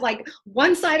have had like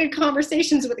one-sided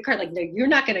conversations with the card. Like, no, you're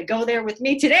not going to go there with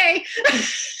me today.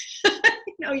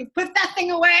 You put that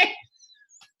thing away.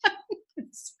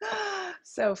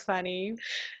 So funny.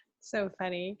 So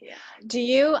funny. Yeah. Do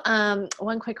you,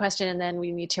 one quick question and then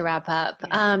we need to wrap up.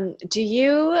 Yeah. Do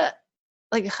you,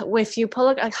 like, if you pull,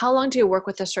 like, how long do you work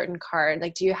with a certain card?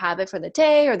 Like, do you have it for the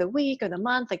day or the week or the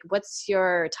month? Like, what's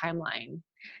your timeline?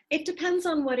 It depends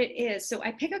on what it is. So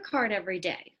I pick a card every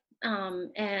day.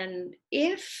 And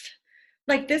if,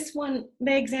 like this one,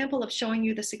 the example of showing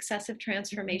you the successive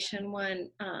transformation one,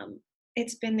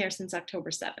 it's been there since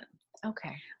October 7th.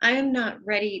 Okay. I am not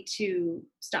ready to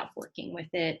stop working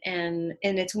with it. And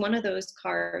it's one of those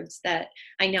cards that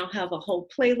I now have a whole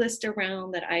playlist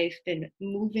around that I've been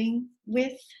moving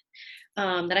with,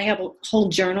 that I have a whole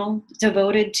journal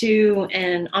devoted to,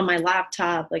 and on my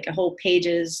laptop, like a whole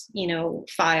pages,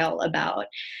 file about.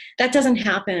 That doesn't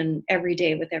happen every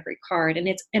day with every card. And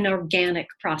it's an organic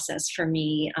process for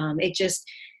me.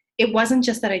 It wasn't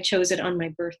just that I chose it on my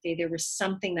birthday. There was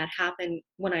something that happened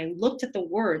when I looked at the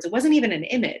words. It wasn't even an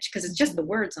image because it's just the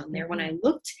words on there. When I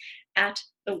looked at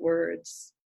the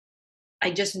words, I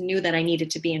just knew that I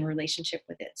needed to be in relationship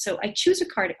with it. So I choose a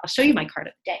card. I'll show you my card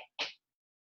of the day.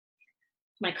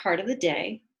 My card of the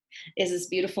day is this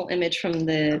beautiful image from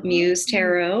the Muse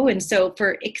Tarot. And so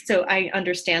I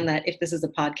understand that if this is a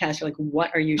podcast, you're like, what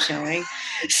are you showing?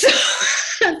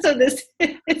 So this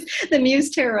is the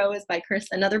Muse Tarot is by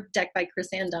another deck by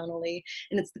Chris-Anne Donnelly,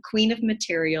 and it's the Queen of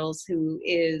Materials, who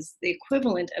is the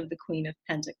equivalent of the Queen of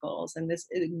Pentacles. And this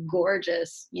is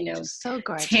gorgeous, so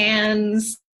gorgeous,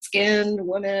 tan-skinned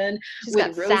woman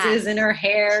with roses in her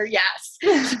hair. Yes,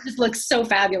 she just looks so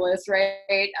fabulous,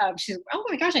 right? She's, oh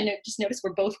my gosh, just noticed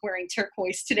we're both wearing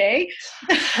turquoise today.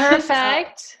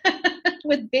 Perfect.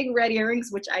 With big red earrings,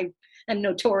 which I am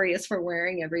notorious for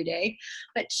wearing every day.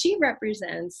 But she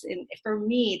represents, for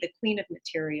me, the Queen of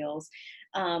Materials.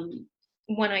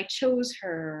 When I chose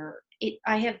her,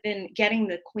 I have been getting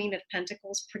the Queen of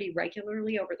Pentacles pretty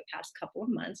regularly over the past couple of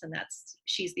months, and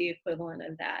she's the equivalent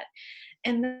of that.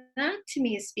 And that to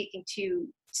me is speaking to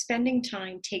spending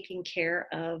time taking care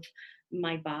of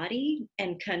my body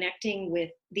and connecting with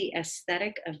the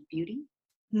aesthetic of beauty,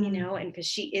 and because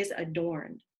she is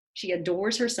adorned. She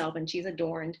adores herself and she's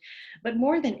adorned. But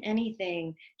more than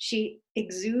anything, she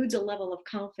exudes a level of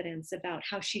confidence about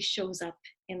how she shows up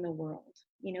in the world,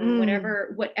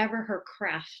 whatever her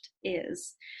craft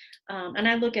is. And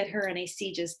I look at her and I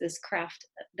see just this craft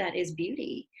that is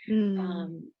beauty.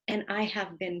 And I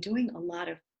have been doing a lot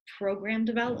of program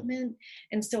development.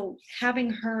 And so having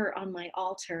her on my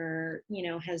altar,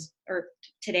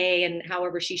 today, and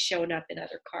however she's shown up in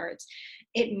other cards,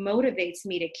 it motivates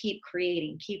me to keep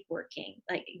creating, keep working,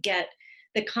 like get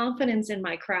the confidence in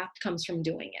my craft comes from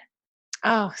doing it.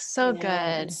 Oh, so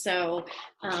good. So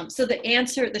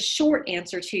the short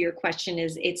answer to your question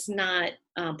is it's not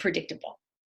predictable.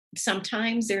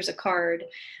 Sometimes there's a card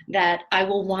that I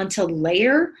will want to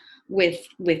layer with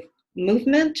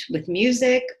movement, with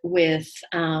music, with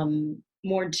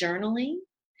more journaling,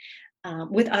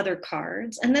 with other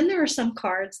cards. And then there are some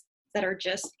cards that are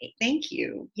just, hey, thank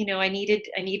you. I needed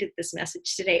this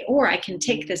message today, or I can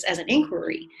take this as an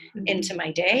inquiry into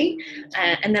my day,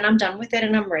 and then I'm done with it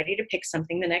and I'm ready to pick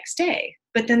something the next day.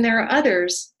 But then there are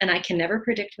others, and I can never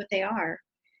predict what they are,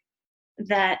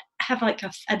 that have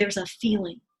there's a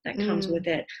feeling that comes with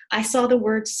it. I saw the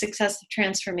word successive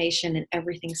transformation and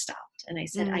everything stopped. And I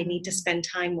said, I need to spend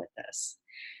time with this.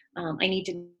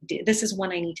 This is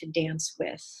one I need to dance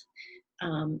with.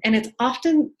 And it's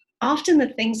often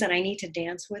the things that I need to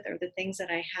dance with are the things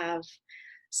that I have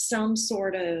some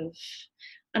sort of,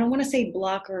 I don't want to say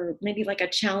block, or maybe like a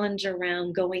challenge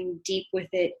around going deep with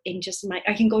it in just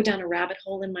I can go down a rabbit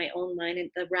hole in my own mind,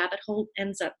 and the rabbit hole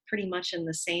ends up pretty much in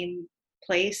the same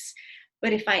place.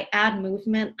 But if I add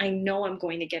movement, I know I'm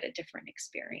going to get a different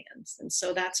experience. And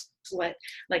so that's what,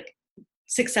 like,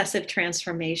 successive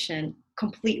transformation,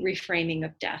 complete reframing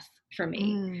of death for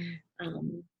me.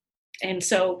 And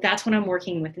so that's what I'm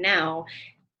working with now.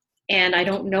 And I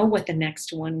don't know what the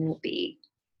next one will be.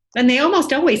 And they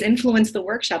almost always influence the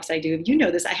workshops I do. You know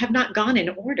this. I have not gone in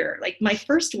order. Like, my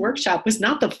first workshop was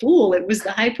not the Fool. It was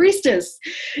the High Priestess,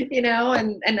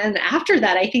 and then after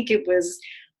that, I think it was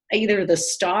either the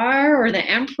star or the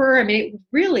emperor. I mean, it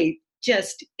really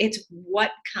just, it's what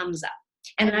comes up.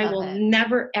 And I will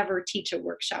never, ever teach a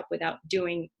workshop without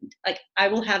doing, like, I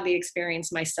will have the experience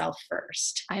myself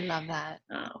first. I love that.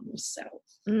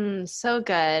 So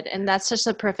good. And that's just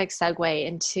a perfect segue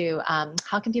into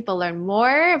how can people learn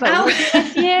more about working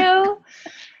with you?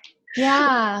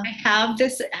 Yeah. I have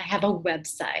a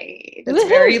website. It's a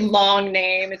very long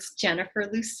name. It's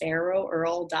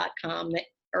JenniferLuceroEarl.com. The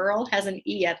Earl has an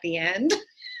E at the end.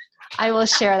 I will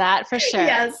share that for sure.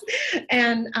 Yes.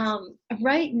 And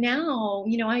right now,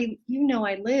 I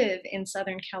live in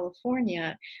Southern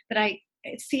California, but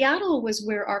Seattle was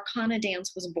where Arcana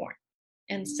Dance was born.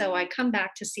 And so I come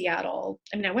back to Seattle.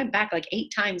 I mean, I went back like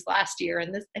 8 times last year,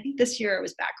 and I think this year I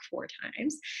was back 4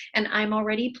 times. And I'm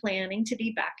already planning to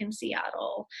be back in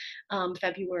Seattle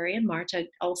February and March.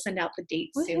 I'll send out the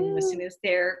dates soon as soon as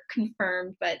they're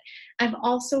confirmed. But I've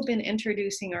also been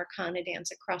introducing Arcana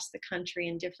Dance across the country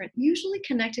in different, usually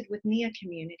connected with Nia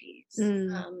communities.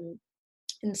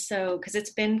 And so, because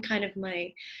it's been kind of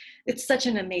it's such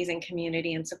an amazing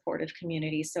community and supportive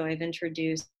community. So I've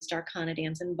introduced Arcana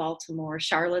Dance in Baltimore,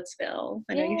 Charlottesville.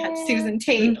 I know you had Susan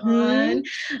Tate on,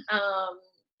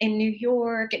 in New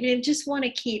York. I mean, I just want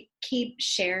to keep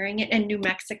sharing it, in New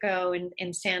Mexico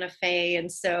and Santa Fe.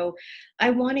 And so I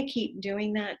want to keep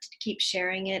doing that, to keep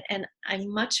sharing it. And I'm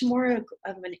much more of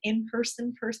an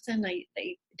in-person person.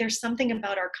 There's something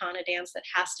about Arcana Dance that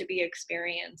has to be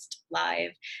experienced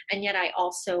live. And yet I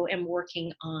also am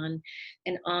working on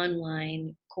an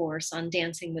online course on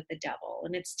dancing with the devil.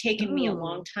 And it's taken me a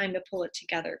long time to pull it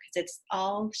together because it's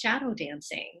all shadow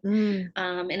dancing.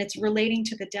 And it's relating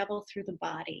to the devil through the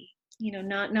body.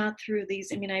 Not through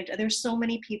these. I mean, there's so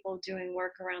many people doing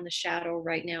work around the shadow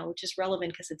right now, which is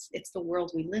relevant because it's the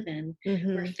world we live in.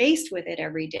 We're faced with it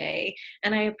every day.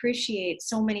 And I appreciate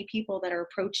so many people that are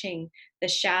approaching the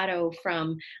shadow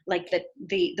from like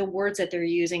the words that they're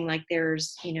using. Like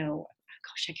there's,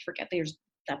 gosh, I forget, there's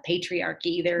the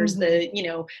patriarchy, there's the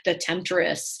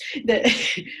temptress,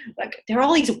 like there are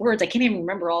all these words. I can't even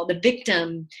remember all. The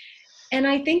victim. And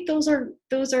I think those are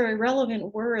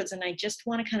irrelevant words. And I just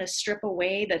want to kind of strip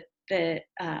away the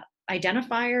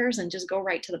identifiers and just go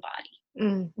right to the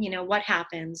body. What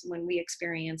happens when we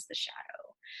experience the shadow?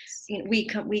 We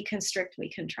constrict,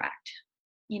 we contract,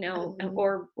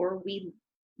 or we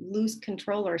lose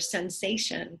control or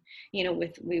sensation,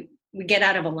 we get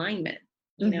out of alignment,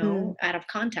 out of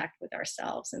contact with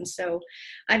ourselves. And so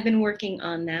I've been working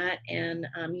on that. And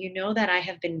that I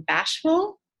have been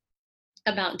bashful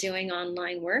about doing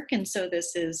online work. And so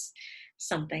this is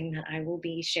something that I will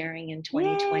be sharing in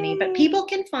 2020. Yay. But people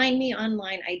can find me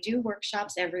online. I do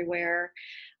workshops everywhere.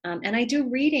 And I do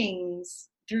readings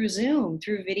through Zoom,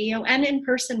 through video, and in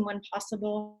person when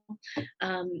possible.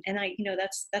 And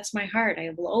that's my heart.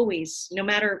 I will always, no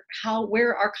matter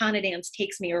where Arcana Dance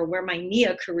takes me or where my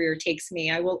Nia career takes me,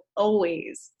 I will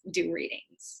always do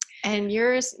readings. And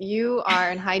you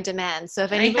are in high demand. So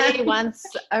if anybody wants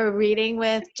a reading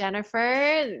with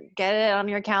Jennifer, get it on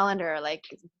your calendar. That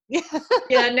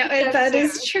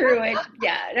is true. I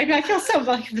feel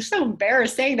so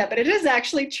embarrassed saying that, but it is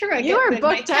actually true.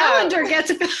 My calendar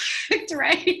gets booked,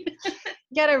 right? You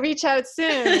got to reach out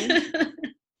soon.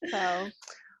 So,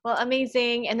 well,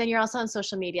 amazing. And then you're also on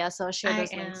social media, so I'll share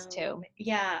those links too.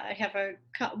 Yeah, I have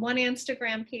one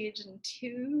Instagram page and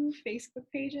 2 Facebook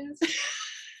pages.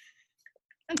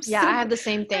 I have the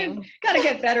same thing. I've got to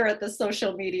get better at the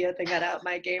social media thing. Got out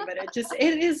my game, but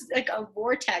it is like a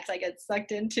vortex. I get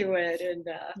sucked into it, and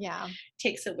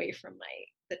takes away from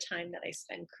the time that I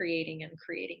spend creating, and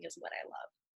creating is what I love.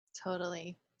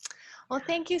 Totally. Well,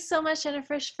 thank you so much,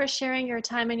 Jennifer, for sharing your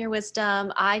time and your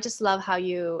wisdom. I just love how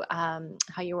you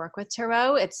work with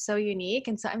tarot. It's so unique,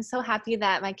 and so I'm so happy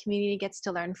that my community gets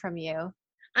to learn from you.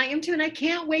 I am too, and I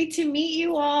can't wait to meet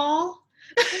you all.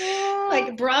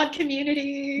 Like broad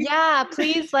community. Yeah,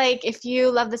 please, if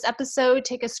you love this episode,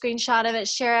 take a screenshot of it,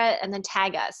 share it, and then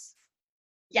tag us.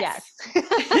 Yes.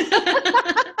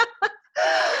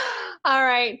 All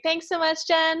right. Thanks so much,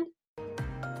 Jen.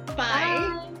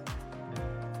 Bye.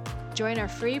 Join our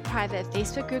free private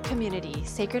Facebook group community,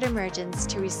 Sacred Emergence,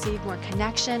 to receive more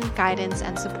connection, guidance,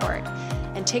 and support.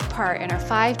 And take part in our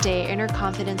 5-day Inner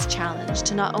Confidence Challenge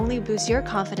to not only boost your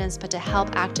confidence, but to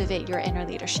help activate your inner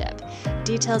leadership.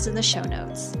 Details in the show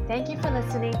notes. Thank you for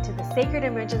listening to the Sacred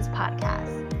Emergence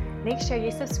podcast. Make sure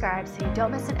you subscribe so you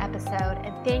don't miss an episode,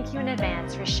 and thank you in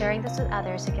advance for sharing this with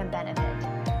others who can benefit.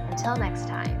 Until next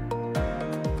time.